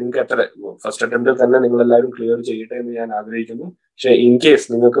നിങ്ങൾക്ക് എത്ര ഫസ്റ്റ് അറ്റംപ്റ്റിൽ തന്നെ നിങ്ങൾ എല്ലാവരും ക്ലിയർ ചെയ്യട്ടെ എന്ന് ഞാൻ ആഗ്രഹിക്കുന്നു. പക്ഷെ ഇൻ കേസ്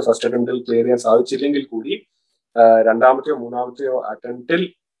നിങ്ങൾക്ക് ഫസ്റ്റ് അറ്റംപ്റ്റിൽ ക്ലിയർ ചെയ്യാൻ സാധിച്ചില്ലെങ്കിൽ കൂടി രണ്ടാമത്തെയോ മൂന്നാമത്തെയോ അറ്റംപ്റ്റിൽ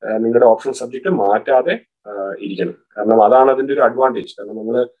നിങ്ങളുടെ ഓപ്ഷണൽ സബ്ജക്ട് മാറ്റാതെ ഇരിക്കണം. കാരണം അതാണ് അതിന്റെ ഒരു അഡ്വാൻറ്റേജ്. കാരണം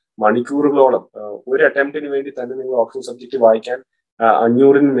നിങ്ങൾ മണിക്കൂറുകളോളം ഒരു അറ്റംപ്റ്റിന് വേണ്ടി തന്നെ നിങ്ങൾ ഓപ്ഷണൽ സബ്ജക്ട് വായിക്കാൻ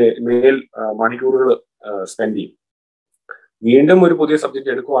 500 മേൽ മണിക്കൂറുകൾ സ്പെൻഡ് ചെയ്യും. വീണ്ടും ഒരു പുതിയ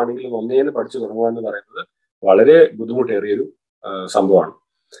സബ്ജക്ട് എടുക്കുവാണെങ്കിൽ ഒന്നേന്ന് പഠിച്ചു തുടങ്ങുക എന്ന് പറയുന്നത് വളരെ ബുദ്ധിമുട്ടേറിയൊരു സംഭവമാണ്.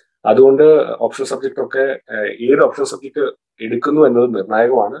 അതുകൊണ്ട് ഓപ്ഷണൽ സബ്ജക്ട് ഒക്കെ ഏത് ഓപ്ഷണൽ സബ്ജക്ട് എടുക്കുന്നു എന്നത്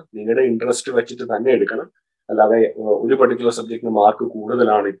നിർണായകമാണ്. നിങ്ങളുടെ ഇൻട്രസ്റ്റ് വെച്ചിട്ട് തന്നെ എടുക്കണം. അല്ലാതെ ഒരു പർട്ടിക്കുലർ സബ്ജക്റ്റിന് മാർക്ക്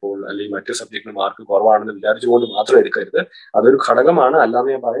കൂടുതലാണ് ഇപ്പോൾ, അല്ലെങ്കിൽ മറ്റു സബ്ജക്റ്റിന് മാർക്ക് കുറവാണെന്ന് വിചാരിച്ചുകൊണ്ട് മാത്രം എടുക്കരുത്. അതൊരു ഘടകമാണ്,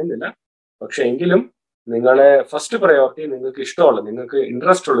 അല്ലാന്ന് ഞാൻ പറയുന്നില്ല. പക്ഷെ എങ്കിലും നിങ്ങളെ ഫസ്റ്റ് പ്രയോറിറ്റി നിങ്ങൾക്ക് ഇഷ്ടമുള്ള, നിങ്ങൾക്ക്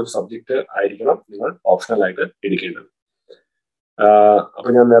ഇൻട്രസ്റ്റ് ഉള്ള ഒരു സബ്ജക്ട് ആയിരിക്കണം നിങ്ങൾ ഓപ്ഷണൽ ആയിട്ട് എടുക്കേണ്ടത്. അപ്പൊ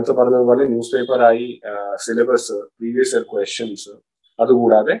ഞാൻ നേരത്തെ പറഞ്ഞതുപോലെ news പേപ്പറായി, syllabus, previous year questions,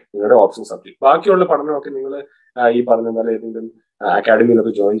 അതുകൂടാതെ നിങ്ങളുടെ ഓപ്ഷണൽ സബ്ജക്ട്. ബാക്കിയുള്ള പഠനമൊക്കെ നിങ്ങൾ ഈ പറഞ്ഞ പോലെ ഏതെങ്കിലും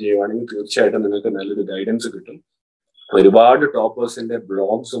അക്കാഡമിയിലൊക്കെ ജോയിൻ ചെയ്യുവാണെങ്കിൽ തീർച്ചയായിട്ടും നിങ്ങൾക്ക് നല്ലൊരു ഗൈഡൻസ് കിട്ടും. ഒരുപാട് ടോപ്പേഴ്സിന്റെ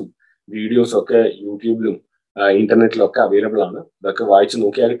ബ്ലോഗ്സും വീഡിയോസും ഒക്കെ യൂട്യൂബിലും ഇന്റർനെറ്റിലൊക്കെ അവൈലബിൾ ആണ്. ഇതൊക്കെ വായിച്ചു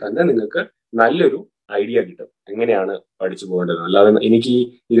നോക്കിയാൽ തന്നെ നിങ്ങൾക്ക് നല്ലൊരു ഐഡിയ കിട്ടും എങ്ങനെയാണ് പഠിച്ചു പോകേണ്ടത്. അല്ലാതെ എനിക്ക്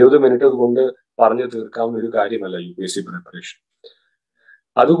 20 മിനിറ്റ് കൊണ്ട് പറഞ്ഞു തീർക്കാവുന്ന ഒരു കാര്യമല്ല UPSC പ്രിപ്പറേഷൻ.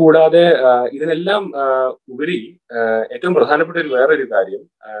 അതുകൂടാതെ ഇതിനെല്ലാം ഉപരി ഏറ്റവും പ്രധാനപ്പെട്ട ഒരു വേറൊരു കാര്യം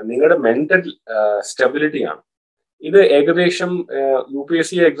നിങ്ങളുടെ മെന്റൽ സ്റ്റെബിലിറ്റി ആണ്. ഇത് ഏകദേശം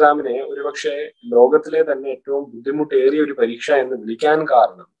UPSC എക്സാമിനെ ഒരുപക്ഷെ ലോകത്തിലെ തന്നെ ഏറ്റവും ബുദ്ധിമുട്ടേറിയ ഒരു പരീക്ഷ എന്ന് വിളിക്കാൻ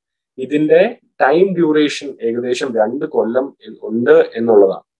കാരണം ഇതിന്റെ ടൈം ഡ്യൂറേഷൻ ഏകദേശം 2 കൊല്ലം ഉണ്ട്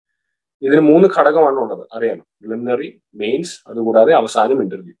എന്നുള്ളതാണ്. ഇതിന് 3 ഘടകമാണ് ഉള്ളത്, അറിയണം. പ്രിലിമിനറി, മെയിൻസ്, അതുകൂടാതെ അവസാനം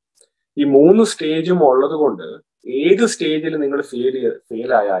ഇന്റർവ്യൂ. ഈ 3 സ്റ്റേജും ഉള്ളത് കൊണ്ട് ഏത് സ്റ്റേജിൽ നിങ്ങൾ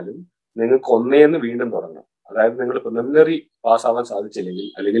ഫെയിൽ ആയാലും നിങ്ങൾക്ക് ഒന്നേന്ന് വീണ്ടും തുടങ്ങാം. അതായത് നിങ്ങൾ പ്രിലിമിനറി പാസ്സാവാൻ സാധിച്ചില്ലെങ്കിൽ,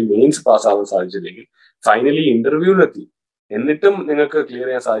 അല്ലെങ്കിൽ മെയിൻസ് പാസ്സാവാൻ സാധിച്ചില്ലെങ്കിൽ, ഫൈനലി ഇന്റർവ്യൂവിലെത്തി എന്നിട്ടും നിങ്ങൾക്ക് ക്ലിയർ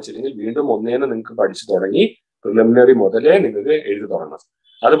ചെയ്യാൻ സാധിച്ചില്ലെങ്കിൽ വീണ്ടും ഒന്നേന്ന് നിങ്ങൾക്ക് പഠിച്ചു തുടങ്ങി പ്രിലിമിനറി മുതലേ നിങ്ങൾക്ക് എഴുതി തുടങ്ങണം.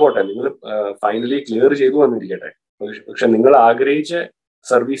 അതുപോട്ടെ, നിങ്ങൾ ഫൈനലി ക്ലിയർ ചെയ്തു വന്നിരിക്കട്ടെ, പക്ഷെ നിങ്ങൾ ആഗ്രഹിച്ച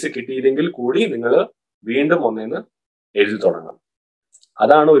സർവീസ് കിട്ടിയില്ലെങ്കിൽ കൂടി നിങ്ങൾ വീണ്ടും ഒന്നേന്ന് എഴുതി തുടങ്ങണം.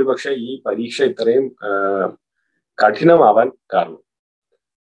 അതാണ് ഒരുപക്ഷെ ഈ പരീക്ഷ ഇത്രയും കഠിനമാവാൻ കാരണം.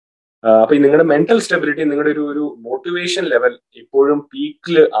 അപ്പൊ നിങ്ങളുടെ മെന്റൽ സ്റ്റെബിലിറ്റി, നിങ്ങളുടെ ഒരു മോട്ടിവേഷൻ ലെവൽ എപ്പോഴും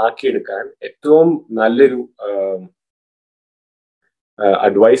പീക്കിൽ ആക്കിയെടുക്കാൻ ഏറ്റവും നല്ലൊരു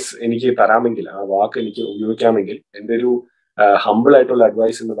അഡ്വൈസ് എനിക്ക് തരാമെങ്കിൽ, ആ വാക്ക് എനിക്ക് ഉപയോഗിക്കാമെങ്കിൽ, എൻ്റെ ഒരു ഹംബിൾ ആയിട്ടുള്ള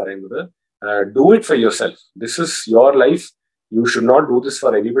അഡ്വൈസ് എന്ന് പറയുന്നത്, do it for your self. This is your life. You should not do this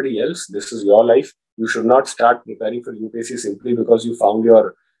for anybody else. This is your life. You should not start preparing for UPSC simply because you found your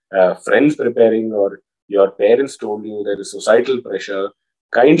friends preparing or your parents told you there is societal pressure.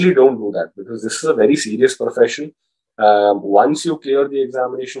 Kindly don't do that, because this is a very serious profession. Once you clear the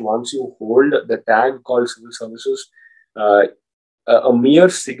examination, once you hold the tag called civil services, a mere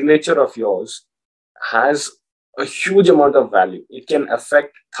signature of yours has a huge amount of value. It can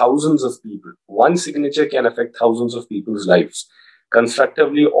affect thousands of people. One signature can affect thousands of people's lives,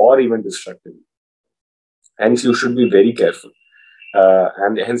 constructively or even destructively. Hence, you should be very careful.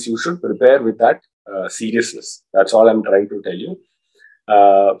 And hence, you should prepare with that seriousness. That's all I'm trying to tell you.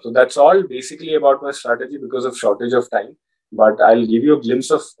 So that's all basically about my strategy because of shortage of time. But I'll give you a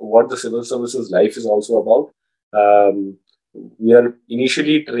glimpse of what the civil services life is also about. We are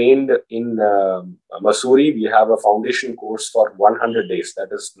initially trained in Missouri. We have a foundation course for 100 days.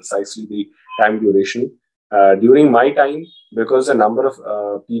 That is precisely the time duration. During my time, because the number of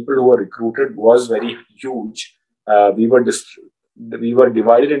people who were recruited was very huge, we were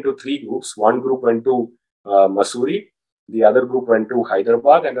divided into 3 groups. One group went to Mussoorie, the other group went to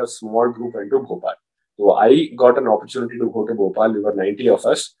Hyderabad, and a small group went to Bhopal. So I got an opportunity to go to Bhopal. We were 90 of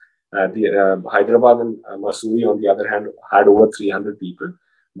us. Hyderabad and Mussoorie, on the other hand, had over 300 people.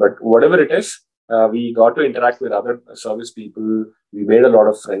 But whatever it is, we got to interact with other service people. We made a lot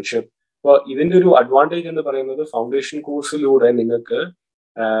of friendship. അപ്പോൾ ഇതിന്റെ ഒരു advantage എന്ന് പറയുന്നത് foundation കോഴ്സിലൂടെ നിങ്ങൾക്ക്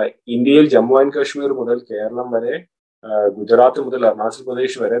ഇന്ത്യയിൽ Jammu and Kashmir മുതൽ കേരളം വരെ ഗുജറാത്ത് മുതൽ അരുണാചൽ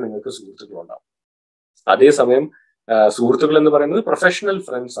പ്രദേശ് വരെ നിങ്ങൾക്ക് സുഹൃത്തുക്കളുണ്ടാവും. അതേസമയം സുഹൃത്തുക്കൾ എന്ന് പറയുന്നത് പ്രൊഫഷണൽ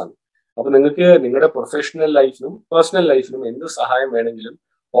ഫ്രണ്ട്സ് ആണ്. അപ്പൊ നിങ്ങൾക്ക് നിങ്ങളുടെ പ്രൊഫഷണൽ ലൈഫിനും പേഴ്സണൽ ലൈഫിനും എന്ത് സഹായം വേണമെങ്കിലും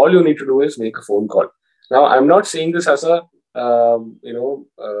all you need to do is make a phone call. Now, I'm not saying this as a,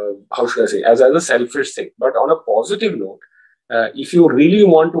 how should I say, as a selfish thing, but on a positive note, if you really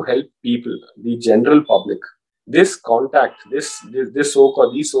want to help people, the general public, this contact, these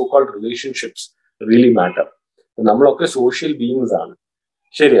so-called relationships really matter. നമ്മളൊക്കെ social beings ആണ്,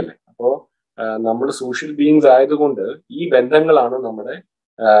 ശരിയല്ലേ? അപ്പോ നമ്മൾ social beings ആയതുകൊണ്ട് ഈ ബന്ധങ്ങളാണ് നമ്മുടെ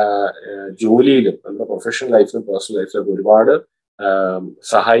ജോലിയിലും നമ്മുടെ പ്രൊഫഷണൽ ലൈഫിലും പേഴ്സണൽ ലൈഫിലും ഒരുപാട്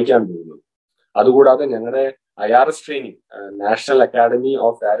സഹായിക്കാൻ പോകുന്നത്. അതുകൂടാതെ ഞങ്ങളുടെ IRS training, national academy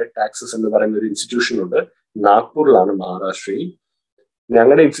of direct taxes എന്ന് പറയുന്ന ഒരു ഇൻസ്റ്റിറ്റ്യൂഷൻ ഉണ്ട്, നാഗ്പൂരിലാണ്, മഹാരാഷ്ട്രയിൽ.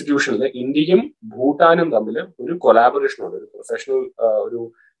 ഞങ്ങളുടെ ഇൻസ്റ്റിറ്റ്യൂഷനിൽ ഇന്ത്യയും ഭൂട്ടാനും തമ്മിൽ ഒരു കൊലാബറേഷൻ ഉണ്ട്. ഒരു പ്രൊഫഷണൽ ഒരു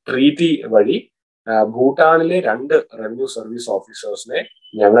ട്രീറ്റി വഴി ഭൂട്ടാനിലെ 2 റവന്യൂ സർവീസ് ഓഫീസേഴ്സിനെ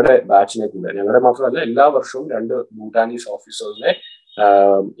ഞങ്ങളുടെ ബാച്ചിനെ കൂടെ, ഞങ്ങളുടെ മാത്രമല്ല എല്ലാ വർഷവും 2 ഭൂട്ടാനീസ് ഓഫീസേഴ്സിനെ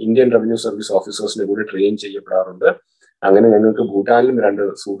ഇന്ത്യൻ റവന്യൂ സർവീസ് ഓഫീസേഴ്സിനെ കൂടെ ട്രെയിൻ ചെയ്യപ്പെടാറുണ്ട്. അങ്ങനെ ഞങ്ങൾക്ക് ഭൂട്ടാനിലും 2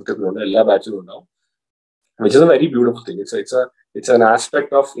 സുഹൃത്തുക്കളുണ്ട്, എല്ലാ ബാച്ചിലും ഉണ്ടാവും. Which is a very beautiful thing. It's an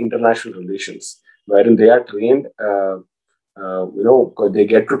aspect of international relations wherein they are trained, they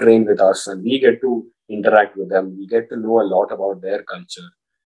get to train with us and we get to interact with them. We get to know a lot about their culture.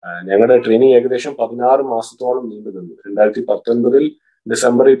 ഞങ്ങളുടെ training ഏകദേശം 16 മാസത്തോളം നീണ്ടു നിന്നു. 2019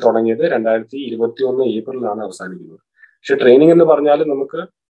 ഡിസംബറിൽ തുടങ്ങിയത് 2021 ഏപ്രിലാണ് അവസാനിക്കുന്നത്. പക്ഷെ training എന്ന് പറഞ്ഞാൽ നമുക്ക്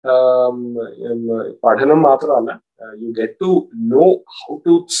പഠനം മാത്രമല്ല, you get to know how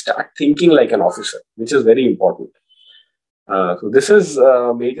to start thinking like an officer, which is very important. So this is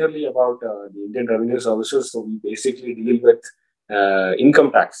majorly about the Indian Revenue Services. So we basically deal with income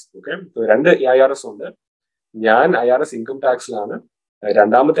tax. Okay, so 2 IRS ഉണ്ട്. ഞാൻ IRS income taxലാണ്.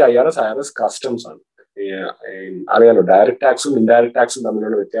 രണ്ടാമത്തെ IRS customs ആണ്. അറിയാലോ, direct ടാക്സും indirect ടാക്സും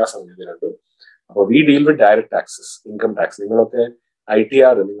തമ്മിലുള്ള വ്യത്യാസം ഇതിനുണ്ട്. അപ്പോൾ we deal with direct taxes, income tax. നിങ്ങളൊക്കെ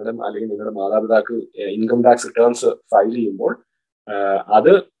ITR അല്ലെങ്കിൽ നിങ്ങളുടെ മാതാപിതാക്കൾ ഇൻകം ടാക്സ് റിട്ടേൺസ് ഫയൽ ചെയ്യുമ്പോൾ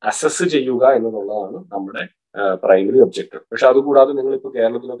അത് അസസ് ചെയ്യുക എന്നുള്ളതാണ് നമ്മുടെ പ്രൈമറി ഒബ്ജക്റ്റീവ്. പക്ഷെ അതുകൂടാതെ നിങ്ങളിപ്പോൾ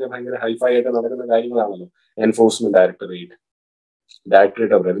കേരളത്തിലൊക്കെ ഭയങ്കര ഹൈഫൈ ആയിട്ട് നടക്കുന്ന കാര്യങ്ങളാണല്ലോ, enforcement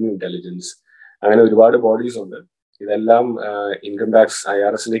directorate of revenue intelligence, അങ്ങനെ ഒരുപാട് ബോഡീസ് ഉണ്ട്. ഇതെല്ലാം ഇൻകം ടാക്സ്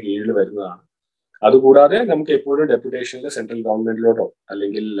IRSന്റെ കീഴിൽ വരുന്നതാണ്. അതുകൂടാതെ നമുക്ക് എപ്പോഴും ഡെപ്യൂട്ടേഷനിൽ സെൻട്രൽ ഗവൺമെന്റിലോട്ടോ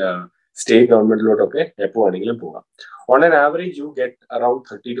അല്ലെങ്കിൽ സ്റ്റേറ്റ് ഗവൺമെന്റിലോട്ടൊക്കെ എപ്പോൾ വേണമെങ്കിലും പോകാം. On an average, you get around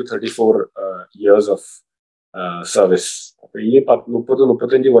 30 to 34 years of service. അപ്പൊ ഈ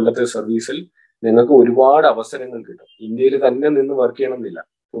 30-35 കൊല്ലത്തെ സർവീസിൽ നിങ്ങൾക്ക് ഒരുപാട് അവസരങ്ങൾ കിട്ടും. ഇന്ത്യയിൽ തന്നെ നിന്ന് വർക്ക് ചെയ്യണമെന്നില്ല.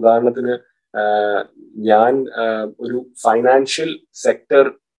 ഉദാഹരണത്തിന് ഞാൻ ഒരു ഫൈനാൻഷ്യൽ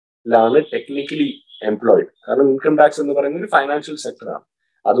സെക്ടറിലാണ് ടെക്നിക്കലി എംപ്ലോയിഡ്. കാരണം ഇൻകം ടാക്സ് എന്ന് പറയുന്നത് ഒരു ഫൈനാൻഷ്യൽ സെക്ടറാണ്.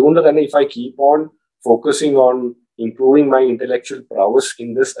 അതുകൊണ്ട് തന്നെ if I keep on focusing on improving my intellectual prowess in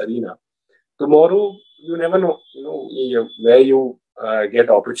this arena, tomorrow you never know, where you get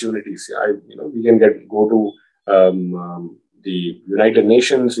opportunities. We can go to the United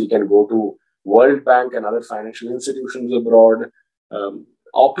Nations, we can go to World Bank and other financial institutions abroad.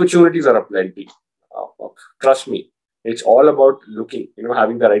 Opportunities are aplenty. Trust me, it's all about looking,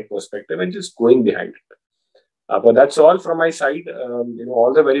 having the right perspective and just going behind it. But that's all from my side.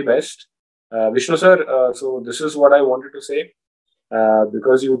 All the very best. Vishnu sir, so this is what I wanted to say.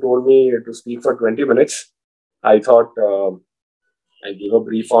 Because you told me to speak for 20 minutes, I thought I give a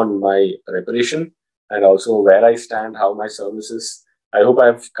brief on my preparation and also where I stand, how my service is. I hope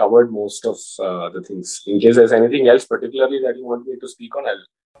I've covered most of the things. In case there's anything else particularly that you want me to speak on, I'll...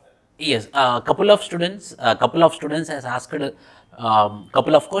 Yes, a couple of students has asked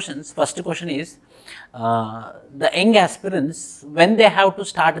couple of questions. First question is, the young aspirants, when they have to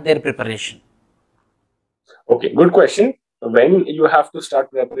start their preparation? Okay, good question. When you have to start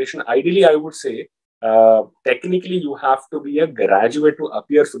preparation, ideally I would say, technically you have to be a graduate to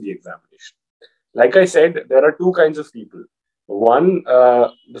appear for the examination. Like I said, there are 2 kinds of people. One,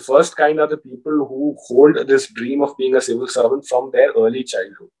 the first kind are the people who hold this dream of being a civil servant from their early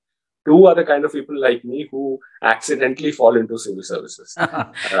childhood. 2 are the kind of people like me who accidentally fall into civil services.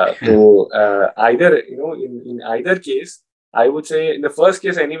 So either, in either case, I would say in the first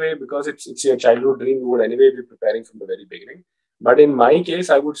case anyway, because it's your childhood dream, you would anyway be preparing from the very beginning. But in my case,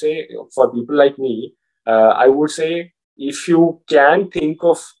 I would say for people like me, I would say if you can think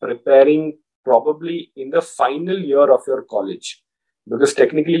of preparing probably in the final year of your college, because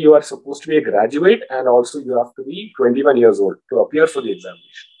technically you are supposed to be a graduate and also you have to be 21 years old to appear for the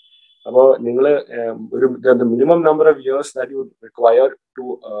examination. About the minimum number of years that you require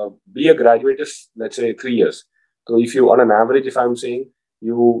to be a graduate is, let's say, 3 years. So if you, on an average, if I'm saying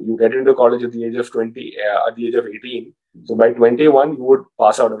you get into college at the age of 20, at the age of 18, so by 21 you would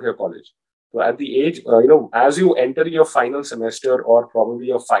pass out of your college. So at the age, as you enter your final semester or probably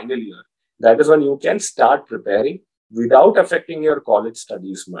your final year, that is when you can start preparing without affecting your college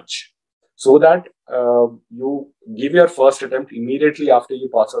studies much, so that you give your first attempt immediately after you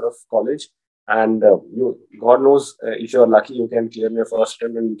pass out of college, and you, God knows, if you're lucky, you can clear your first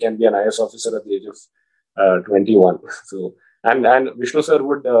attempt and you can be an IS officer at the age of 21. So, and Vishnu sir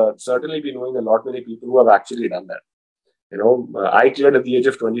would certainly be knowing a lot many people who have actually done that. I cleared at the age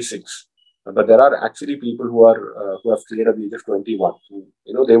of 26, but there are actually people who have cleared at the age of 21. Who,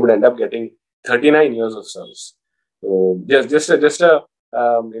 they would end up getting 39 years of service. So just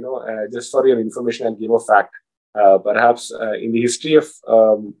for your information, I'll give a fact. Perhaps in the history of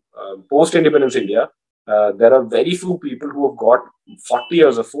post-independence India, there are very few people who have got 40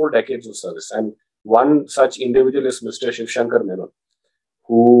 years or 4 decades of service. And one such individual is Mr. Shiv Shankar Menon,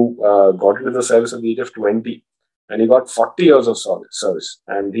 who got into the service at the age of 20. And he got 40 years of service.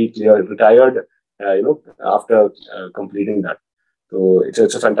 And he retired, after completing that. So it's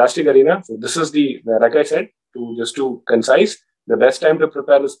a fantastic arena. So this is like I said, to concise, the best time to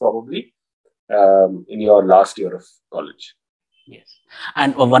prepare is probably in your last year of college. Yes.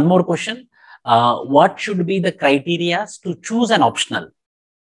 And one more question. What should be the criteria to choose an optional?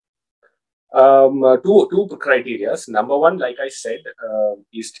 Two criteria. Number one, like I said,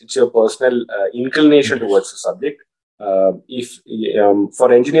 it's your personal inclination towards the subject.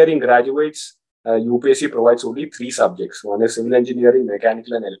 For engineering graduates, UPSC provides only 3 subjects. One is civil engineering,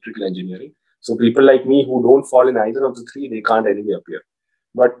 mechanical and electrical engineering. So people like me who don't fall in either of the 3, they can't anyway appear.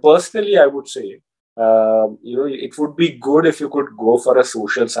 But personally, I would say, it would be good if you could go for a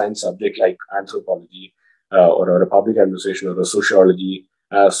social science subject like anthropology or a public administration or a sociology.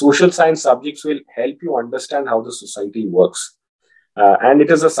 Social science subjects will help you understand how the society works. And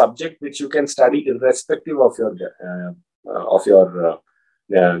it is a subject which you can study irrespective of your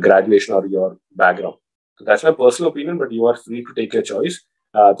graduation or your background. So that's my personal opinion, but you are free to take your choice.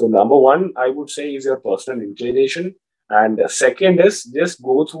 So number one, I would say, is your personal inclination. And second is just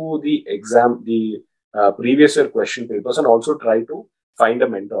go through the previous year question papers and also try to find a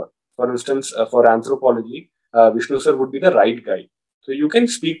mentor. For instance, for anthropology, Vishnu sir would be the right guy. So you can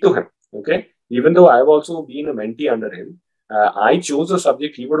speak to him, okay? Even though I've also been a mentee under him, I chose a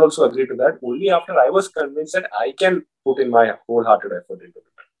subject, he would also agree to that only after I was convinced that I can put in my wholehearted effort into it.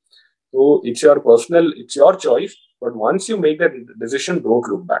 So it's your choice, but once you make that decision, don't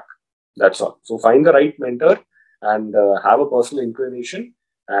look back. That's all. So find the right mentor and have a personal inclination,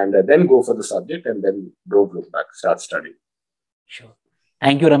 and then go for the subject, and then don't look back. Start studying. Sure.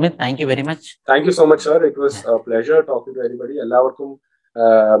 Thank you, Ramit. Thank you very much. Thank you so much, sir. It was a pleasure talking to everybody.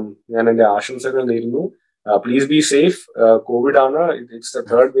 Please be safe. COVID, it's the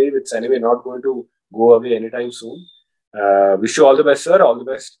 3rd wave. It's anyway not going to go away anytime soon. Wish you all the best, sir. All the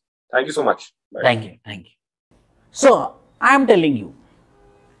best. Thank you so much. Bye. Thank you. Thank you. So, I am telling you.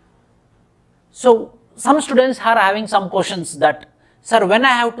 So, some students are having some questions that, sir, when I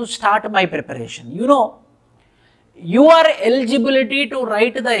have to start my preparation? Your eligibility to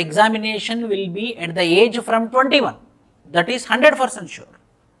write the examination will be at the age from 21. That is 100% sure.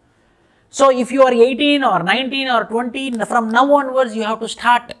 So, if you are 18 or 19 or 20, from now onwards, you have to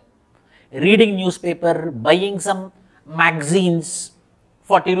start reading newspaper, buying some magazines,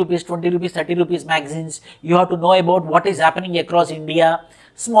 40 rupees, 20 rupees, 30 rupees magazines. You have to know about what is happening across India.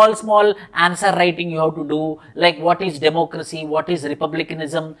 Small answer writing you have to do, like what is democracy, what is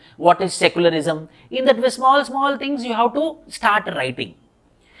republicanism, what is secularism. In that way, small things you have to start writing.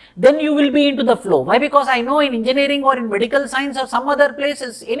 Then you will be into the flow. Why? Because I know in engineering or in medical science or some other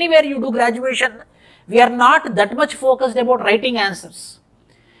places, anywhere you do graduation, we are not that much focused about writing answers.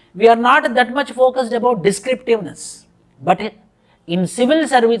 We are not that much focused about descriptiveness. But in civil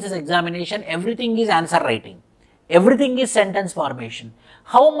services examination, everything is answer writing. Everything is sentence formation.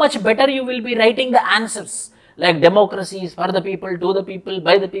 How much better you will be writing the answers, like democracy is for the people, to the people,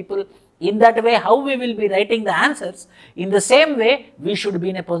 by the people. In that way, how we will be writing the answers, in the same way, we should be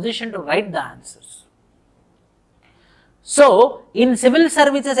in a position to write the answers. So, in civil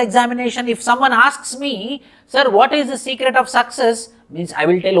services examination, if someone asks me, sir, what is the secret of success? Means I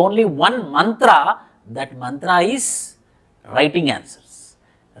will tell only one mantra. That mantra is writing answers.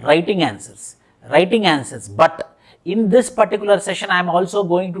 Writing answers. writing answers. But in this particular session, I am also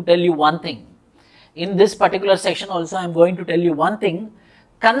going to tell you one thing. In this particular section also, I am going to tell you one thing: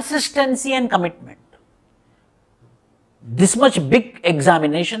 consistency and commitment. This much big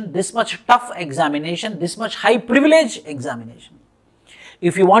examination, this much tough examination, this much high privilege examination.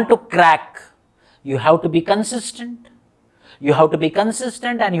 If you want to crack, you have to be consistent. You have to be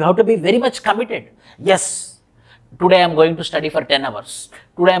consistent and you have to be very much committed. Yes, today I am going to study for 10 hours.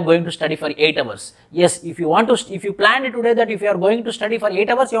 Today I am going to study for 8 hours. Yes, if you planned today that if you are going to study for 8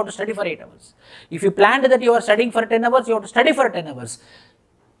 hours, you have to study for 8 hours. If you planned that you are studying for 10 hours, you have to study for 10 hours.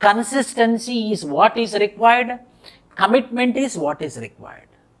 Consistency is what is required. Commitment is what is required.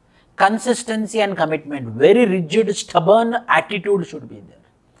 Consistency and commitment, very rigid, stubborn attitude should be there.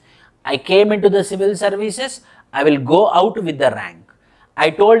 I came into the civil services, I will go out with the rank.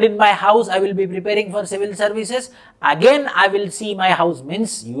 I told in my house I will be preparing for civil services. Again I will see my house,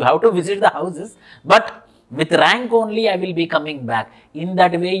 means you have to visit the houses, but with rank only I will be coming back. In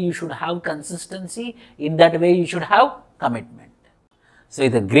that way you should have consistency, in that way you should have commitment. So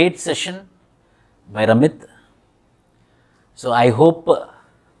it's a great session by Ramit. So I hope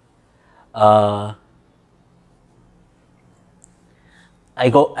I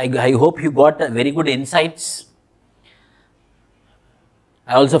hope you got very good insights.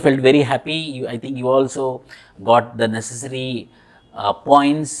 I also felt very happy. I think you also got the necessary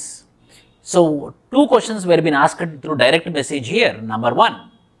points. So, two questions were being asked through direct message here. Number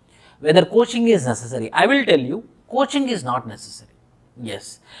one, whether coaching is necessary. I will tell you, coaching is not necessary.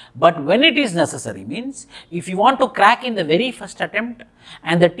 Yes, but when it is necessary means if you want to crack in the very first attempt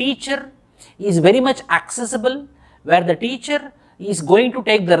and the teacher is very much accessible, where the teacher is going to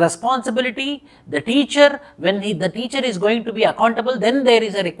take the responsibility, the teacher, the teacher is going to be accountable, then there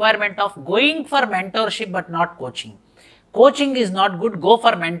is a requirement of going for mentorship but not coaching. Coaching is not good, go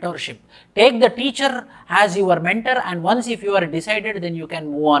for mentorship. Take the teacher as your mentor, and once if you are decided, then you can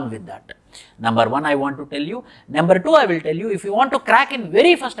move on with that. Number one, I want to tell you. Number two, I will tell you, if you want to crack in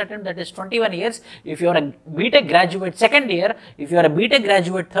very first attempt, that is 21 years, if you are a BTech graduate second year, if you are a BTech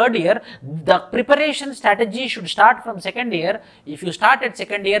graduate third year, the preparation strategy should start from second year. If you start at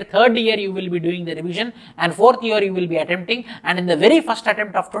second year, third year you will be doing the revision, and fourth year you will be attempting, and in the very first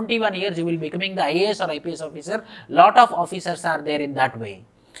attempt of 21 years, you will be becoming the IAS or IPS officer. Lot of officers are there in that way.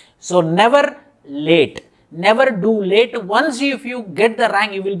 So never late. Never do late. Once if you get the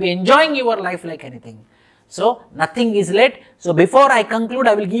rank, you will be enjoying your life like anything. So nothing is late. So before I conclude,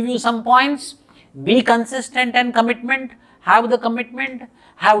 I will give you some points. Be consistent and commitment. Have the commitment.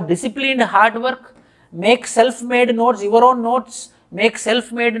 Have disciplined hard work. Make self-made notes, your own notes. Make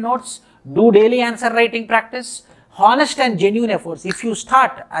self-made notes. Do daily answer writing practice. Honest and genuine efforts. If you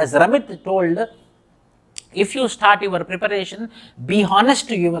start, as Ramit told, if you start your preparation, be honest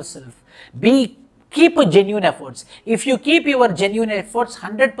to yourself. Keep genuine efforts. If you keep your genuine efforts,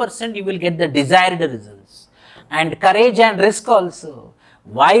 100% you will get the desired results. And courage and risk also.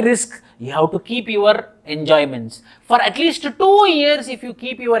 Why risk? You have to keep your enjoyments. For at least 2 years, if you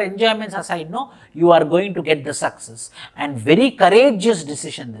keep your enjoyments aside, no, you are going to get the success. And very courageous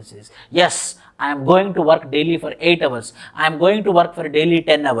decision this is. Yes, I am going to work daily for 8 hours. I am going to work for daily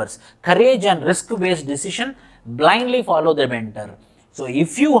 10 hours. Courage and risk-based decision. Blindly follow the mentor. So,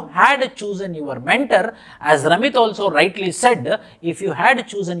 if you had chosen your mentor, as Ramit also rightly said, if you had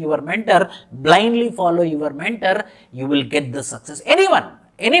chosen your mentor, blindly follow your mentor, you will get the success. Anyone,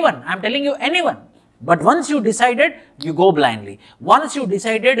 I am telling you, anyone. But once you decided, you go blindly. Once you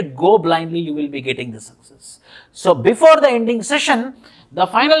decided, go blindly, you will be getting the success. So, before the ending session, the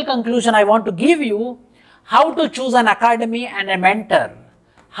final conclusion I want to give you, how to choose an academy and a mentor.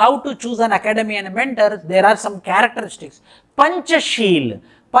 How to choose an academy and a mentor, there are some characteristics. Panchashil,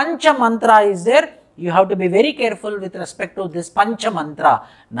 Pancha mantra is there. You have to be very careful with respect to this Pancha mantra.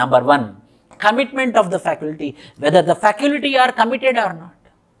 Number one, commitment of the faculty, whether the faculty are committed or not.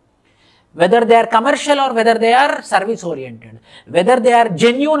 Whether they are commercial or whether they are service oriented. Whether they are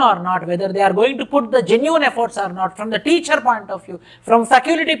genuine or not, whether they are going to put the genuine efforts or not, from the teacher point of view, from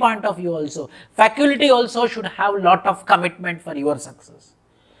faculty point of view also. Faculty also should have lot of commitment for your success.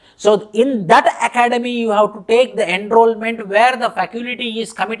 So, in that academy, you have to take the enrollment where the faculty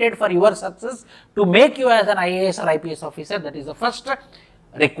is committed for your success to make you as an IAS or IPS officer. That is the first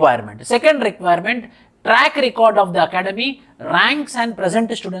requirement. Second requirement, track record of the academy, ranks and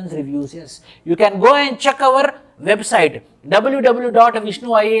present students reviews. Yes, you can go and check our website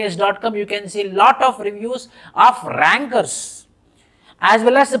www.vishnuias.com. You can see lot of reviews of rankers as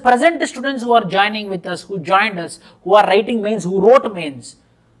well as the present students who are joining with us, who joined us, who are writing mains, who wrote mains.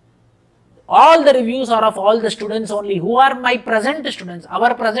 All the reviews are of all the students only who are my present students,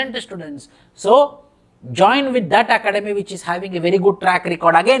 our present students. So, join with that academy which is having a very good track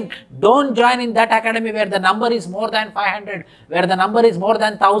record. Again, don't join in that academy where the number is more than 500, where the number is more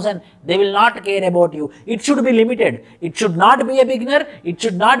than 1000. They will not care about you. It should be limited. It should not be a beginner. It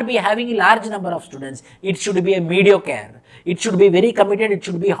should not be having a large number of students. It should be a mediocre. It should be very committed. It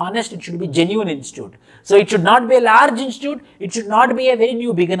should be honest. It should be genuine institute. So, it should not be a large institute. It should not be a very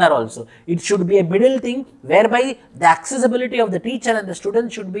new beginner also. It should be a middle thing whereby the accessibility of the teacher and the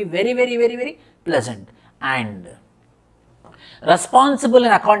student should be very, very, very, very pleasant. And responsible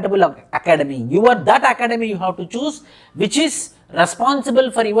and accountable academy. That academy you have to choose which is responsible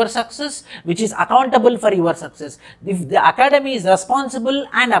for your success, which is accountable for your success. If the academy is responsible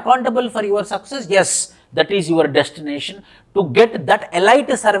and accountable for your success, yes, that is your destination to get that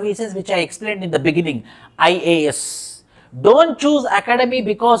elite services which I explained in the beginning, IAS. Don't choose academy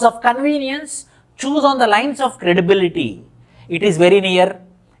because of convenience, choose on the lines of credibility. It is very near,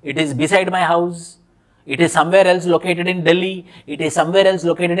 it is beside my house, it is somewhere else located in Delhi, it is somewhere else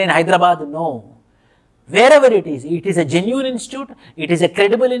located in Hyderabad. No. Wherever it is a genuine institute, it is a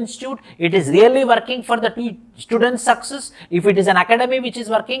credible institute, it is really working for the students' success. If it is an academy which is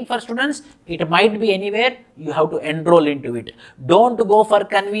working for students, it might be anywhere, you have to enroll into it. Don't go for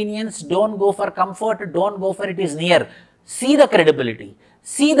convenience, don't go for comfort, don't go for it is near. See the credibility,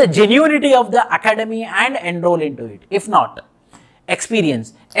 see the genuinity of the academy and enroll into it. If not,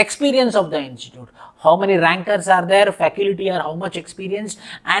 experience of the institute. How many rankers are there, faculty are how much experienced,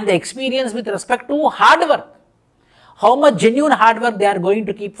 and the experience with respect to hard work. How much genuine hard work they are going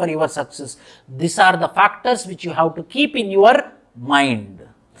to keep for your success. These are the factors which you have to keep in your mind.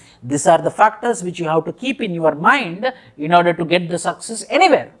 These are the factors which you have to keep in your mind in order to get the success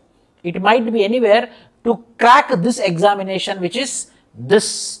anywhere. It might be anywhere to crack this examination which is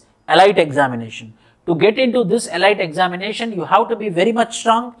this elite examination. To get into this elite examination, you have to be very much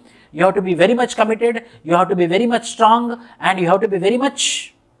strong, you have to be very much committed, you have to be very much strong, and you have to be very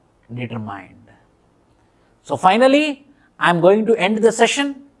much determined. So finally, I am going to end the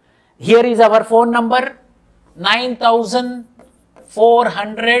session. Here is our phone number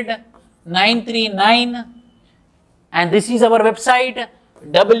 9400 939, and this is our website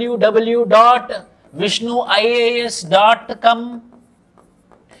www.vishnuias.com.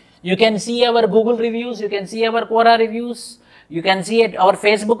 You can see our Google reviews, you can see our Quora reviews, you can see at our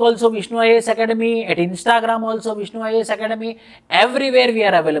Facebook also Vishnu IAS Academy, at Instagram also Vishnu IAS Academy, everywhere we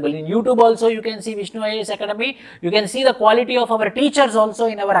are available. In YouTube also you can see Vishnu IAS Academy, you can see the quality of our teachers also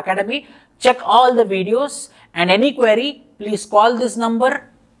in our academy. Check all the videos, and any query, please call this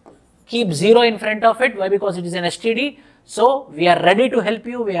number, keep 0 in front of it. Why? Because it is an STD. So, we are ready to help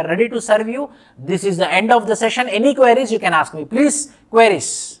you, we are ready to serve you. This is the end of the session. Any queries you can ask me, please,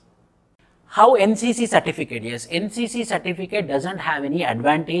 queries. How NCC certificate? Yes, NCC certificate doesn't have any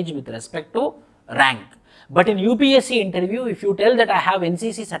advantage with respect to rank. But in UPSC interview, if you tell that I have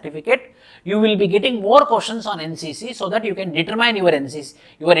NCC certificate, you will be getting more questions on NCC so that you can determine your NCC,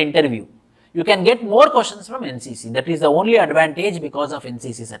 your interview. You can get more questions from NCC. That is the only advantage because of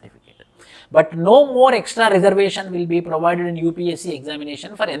NCC certificate. But no more extra reservation will be provided in UPSC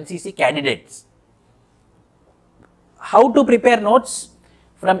examination for NCC candidates. How to prepare notes?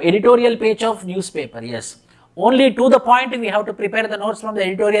 From editorial page of newspaper, yes. Only to the point we have to prepare the notes from the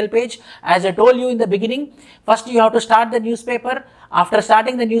editorial page. As I told you in the beginning, first you have to start the newspaper. After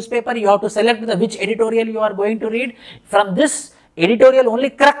starting the newspaper, you have to select which editorial you are going to read. From this editorial only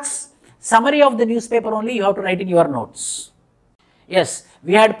crux, summary of the newspaper only you have to write in your notes. Yes,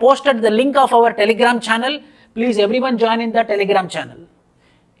 we had posted the link of our Telegram channel. Please everyone join in the Telegram channel.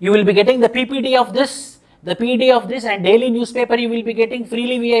 You will be getting the PPT of this, the PD of this, and daily newspaper you will be getting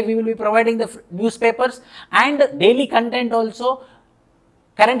freely. We will be providing the newspapers and daily content also,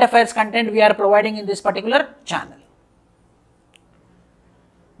 current affairs content we are providing in this particular channel.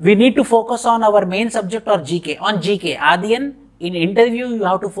 We need to focus on our main subject or GK, on GK. Adiyan, in interview you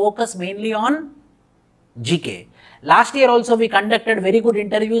have to focus mainly on GK. Last year also we conducted very good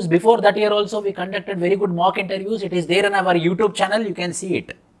interviews. Before that year also we conducted very good mock interviews. It is there on our YouTube channel, you can see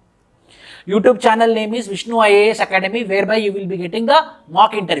it. YouTube channel name is Vishnu IAS Academy, whereby you will be getting the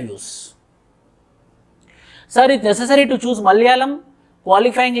mock interviews. Sir, it's necessary to choose Malayalam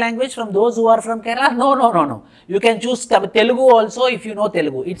qualifying language from those who are from Kerala? No. You can choose Telugu also if you know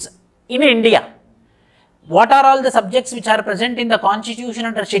Telugu. It's in India. What are all the subjects which are present in the constitution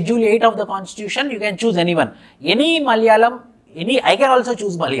under schedule 8 of the constitution? You can choose anyone. Any Malayalam, I can also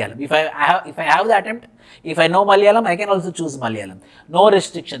choose Malayalam. If I have the attempt, if I know Malayalam, I can also choose Malayalam. No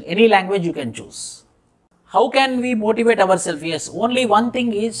restriction. Any language you can choose. How can we motivate ourselves? Yes, only one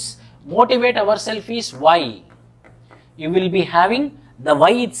thing is motivate ourselves is why. You will be having the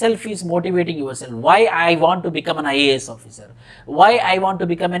why itself is motivating yourself. Why I want to become an IAS officer? Why I want to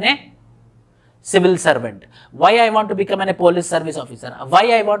become a civil servant? Why I want to become a police service officer?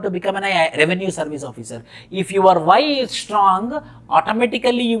 Why I want to become a revenue service officer? If your why is strong,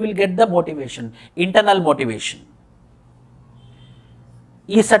 automatically you will get the motivation, internal motivation.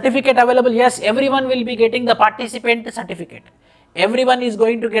 Is certificate available? Yes, everyone will be getting the participant certificate. Everyone is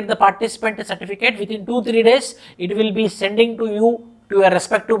going to get the participant certificate within 2-3 days. It will be sending to you to your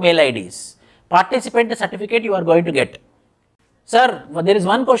respective mail IDs. Participant certificate you are going to get. Sir, there is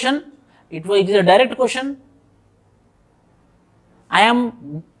one question. It is a direct question. I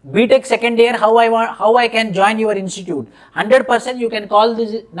am BTech second year. How I can join your institute? 100% you can call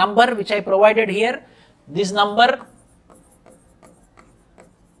this number which I provided here. This number,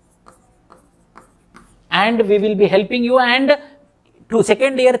 and we will be helping you. And to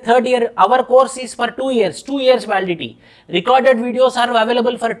second year, third year, our course is for 2 years, 2 years validity. Recorded videos are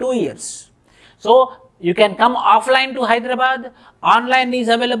available for 2 years. So you can come offline to Hyderabad, online is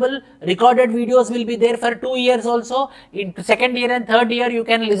available, recorded videos will be there for 2 years also. In second year and third year, you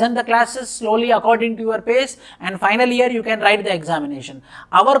can listen the classes slowly according to your pace, and final year you can write the examination.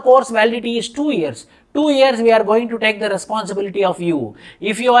 Our course validity is 2 years. 2 years we are going to take the responsibility of you.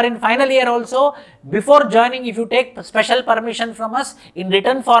 If you are in final year also, before joining, if you take special permission from us, in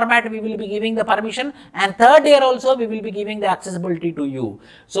written format we will be giving the permission, and third year also we will be giving the accessibility to you.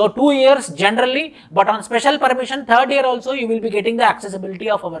 So 2 years generally, but on special permission, third year also you will be getting the accessibility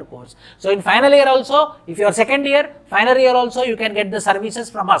of our course. So in final year also, if you are second year, final year also you can get the services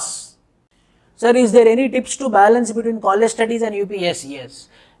from us. Sir, is there any tips to balance between college studies and UPSC? Yes.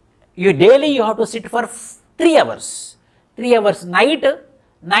 Daily you have to sit for 3 hours. 3 hours, night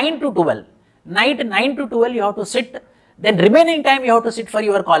 9 to 12. Night 9 to 12 you have to sit. Then remaining time you have to sit for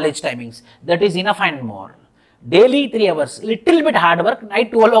your college timings. That is enough and more. Daily 3 hours. Little bit hard work.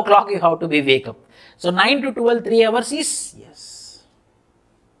 Night 12 o'clock you have to be wake up. So 9 to 12, 3 hours is yes.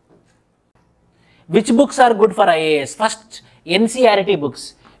 Which books are good for IAS? First, NCERT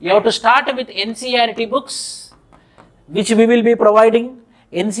books. You have to start with NCERT books, which we will be providing.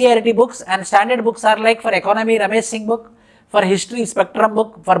 NCERT books and standard books are like for economy, Ramit Singh book, for history, Spectrum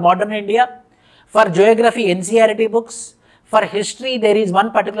book, for modern India, for geography, NCERT books, for history, there is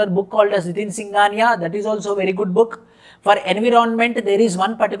one particular book called as Nitin Singhania, that is also a very good book. For environment, there is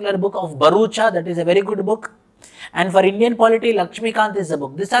one particular book of Barucha, that is a very good book. And for Indian polity, Lakshmikant is a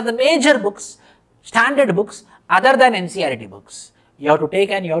book. These are the major books, standard books, other than NCERT books. You have to take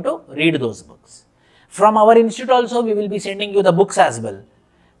and you have to read those books. From our institute also, we will be sending you the books as well.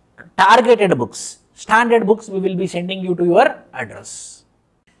 Targeted books, standard books we will be sending you to your address.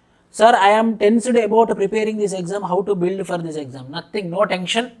 Sir, I am tensed about preparing this exam. How to build for this exam? Nothing, no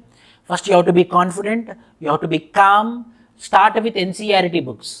tension. First you have to be confident, you have to be calm. Start with NCERT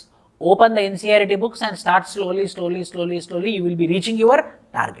books. Open the NCERT books and start slowly, you will be reaching your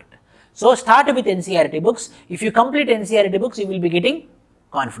target. So start with NCERT books. If you complete NCERT books, you will be getting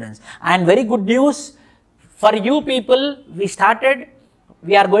confidence. And very good news for you people,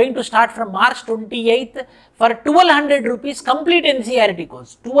 we are going to start from March 28th for 1200 rupees complete NCERT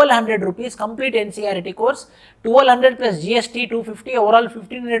course. 1200 rupees complete NCERT course. 1200 plus GST 250, overall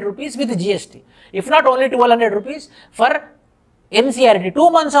 1500 rupees with GST. If not, only 1200 rupees for NCERT. 2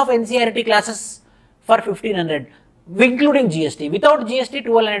 months of NCERT classes for 1500, including GST. Without GST,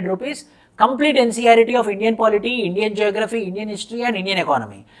 1200 rupees. Complete NCERT of Indian polity, Indian geography, Indian history and Indian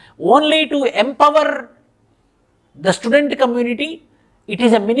economy. Only to empower the student community. It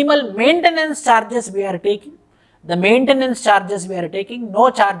is a minimal maintenance charges we are taking. The maintenance charges we are taking, no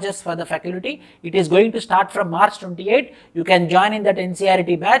charges for the faculty. It is going to start from March 28. You can join in that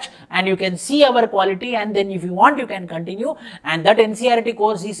NCERT batch and you can see our quality, and then if you want you can continue, and that NCERT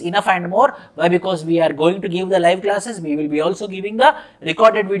course is enough and more. Why? Because we are going to give the live classes. We will be also giving the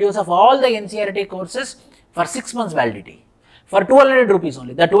recorded videos of all the NCERT courses for 6 months validity. For 1200 rupees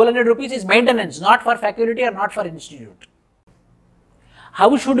only. The 1200 rupees is maintenance, not for faculty or not for institute.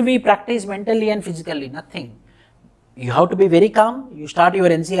 How should we practice mentally and physically? Nothing. You have to be very calm. You start your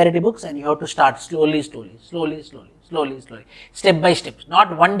NCERT books and you have to start slowly, step by step.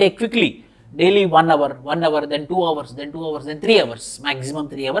 Not one day quickly. Daily 1 hour, then 2 hours, then 2 hours, then 3 hours, maximum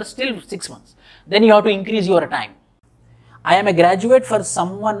 3 hours, still 6 months. Then you have to increase your time. I am a graduate. For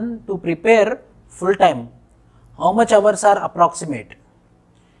someone to prepare full time, how much hours are approximate?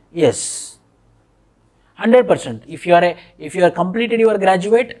 Yes. 100%. If you are completed your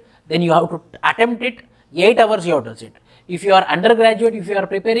graduate, then you have to attempt it. 8 hours you have to sit. If you are undergraduate, if you are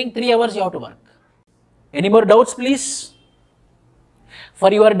preparing, 3 hours you have to work. Any more doubts, please?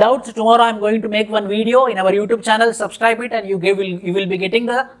 For your doubts, tomorrow I am going to make one video in our YouTube channel. Subscribe it and you will be getting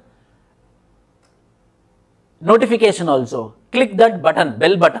the notification also. Click that button,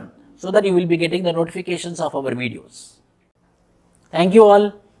 bell button, so that you will be getting the notifications of our videos. Thank you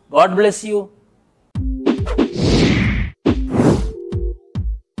all. God bless you.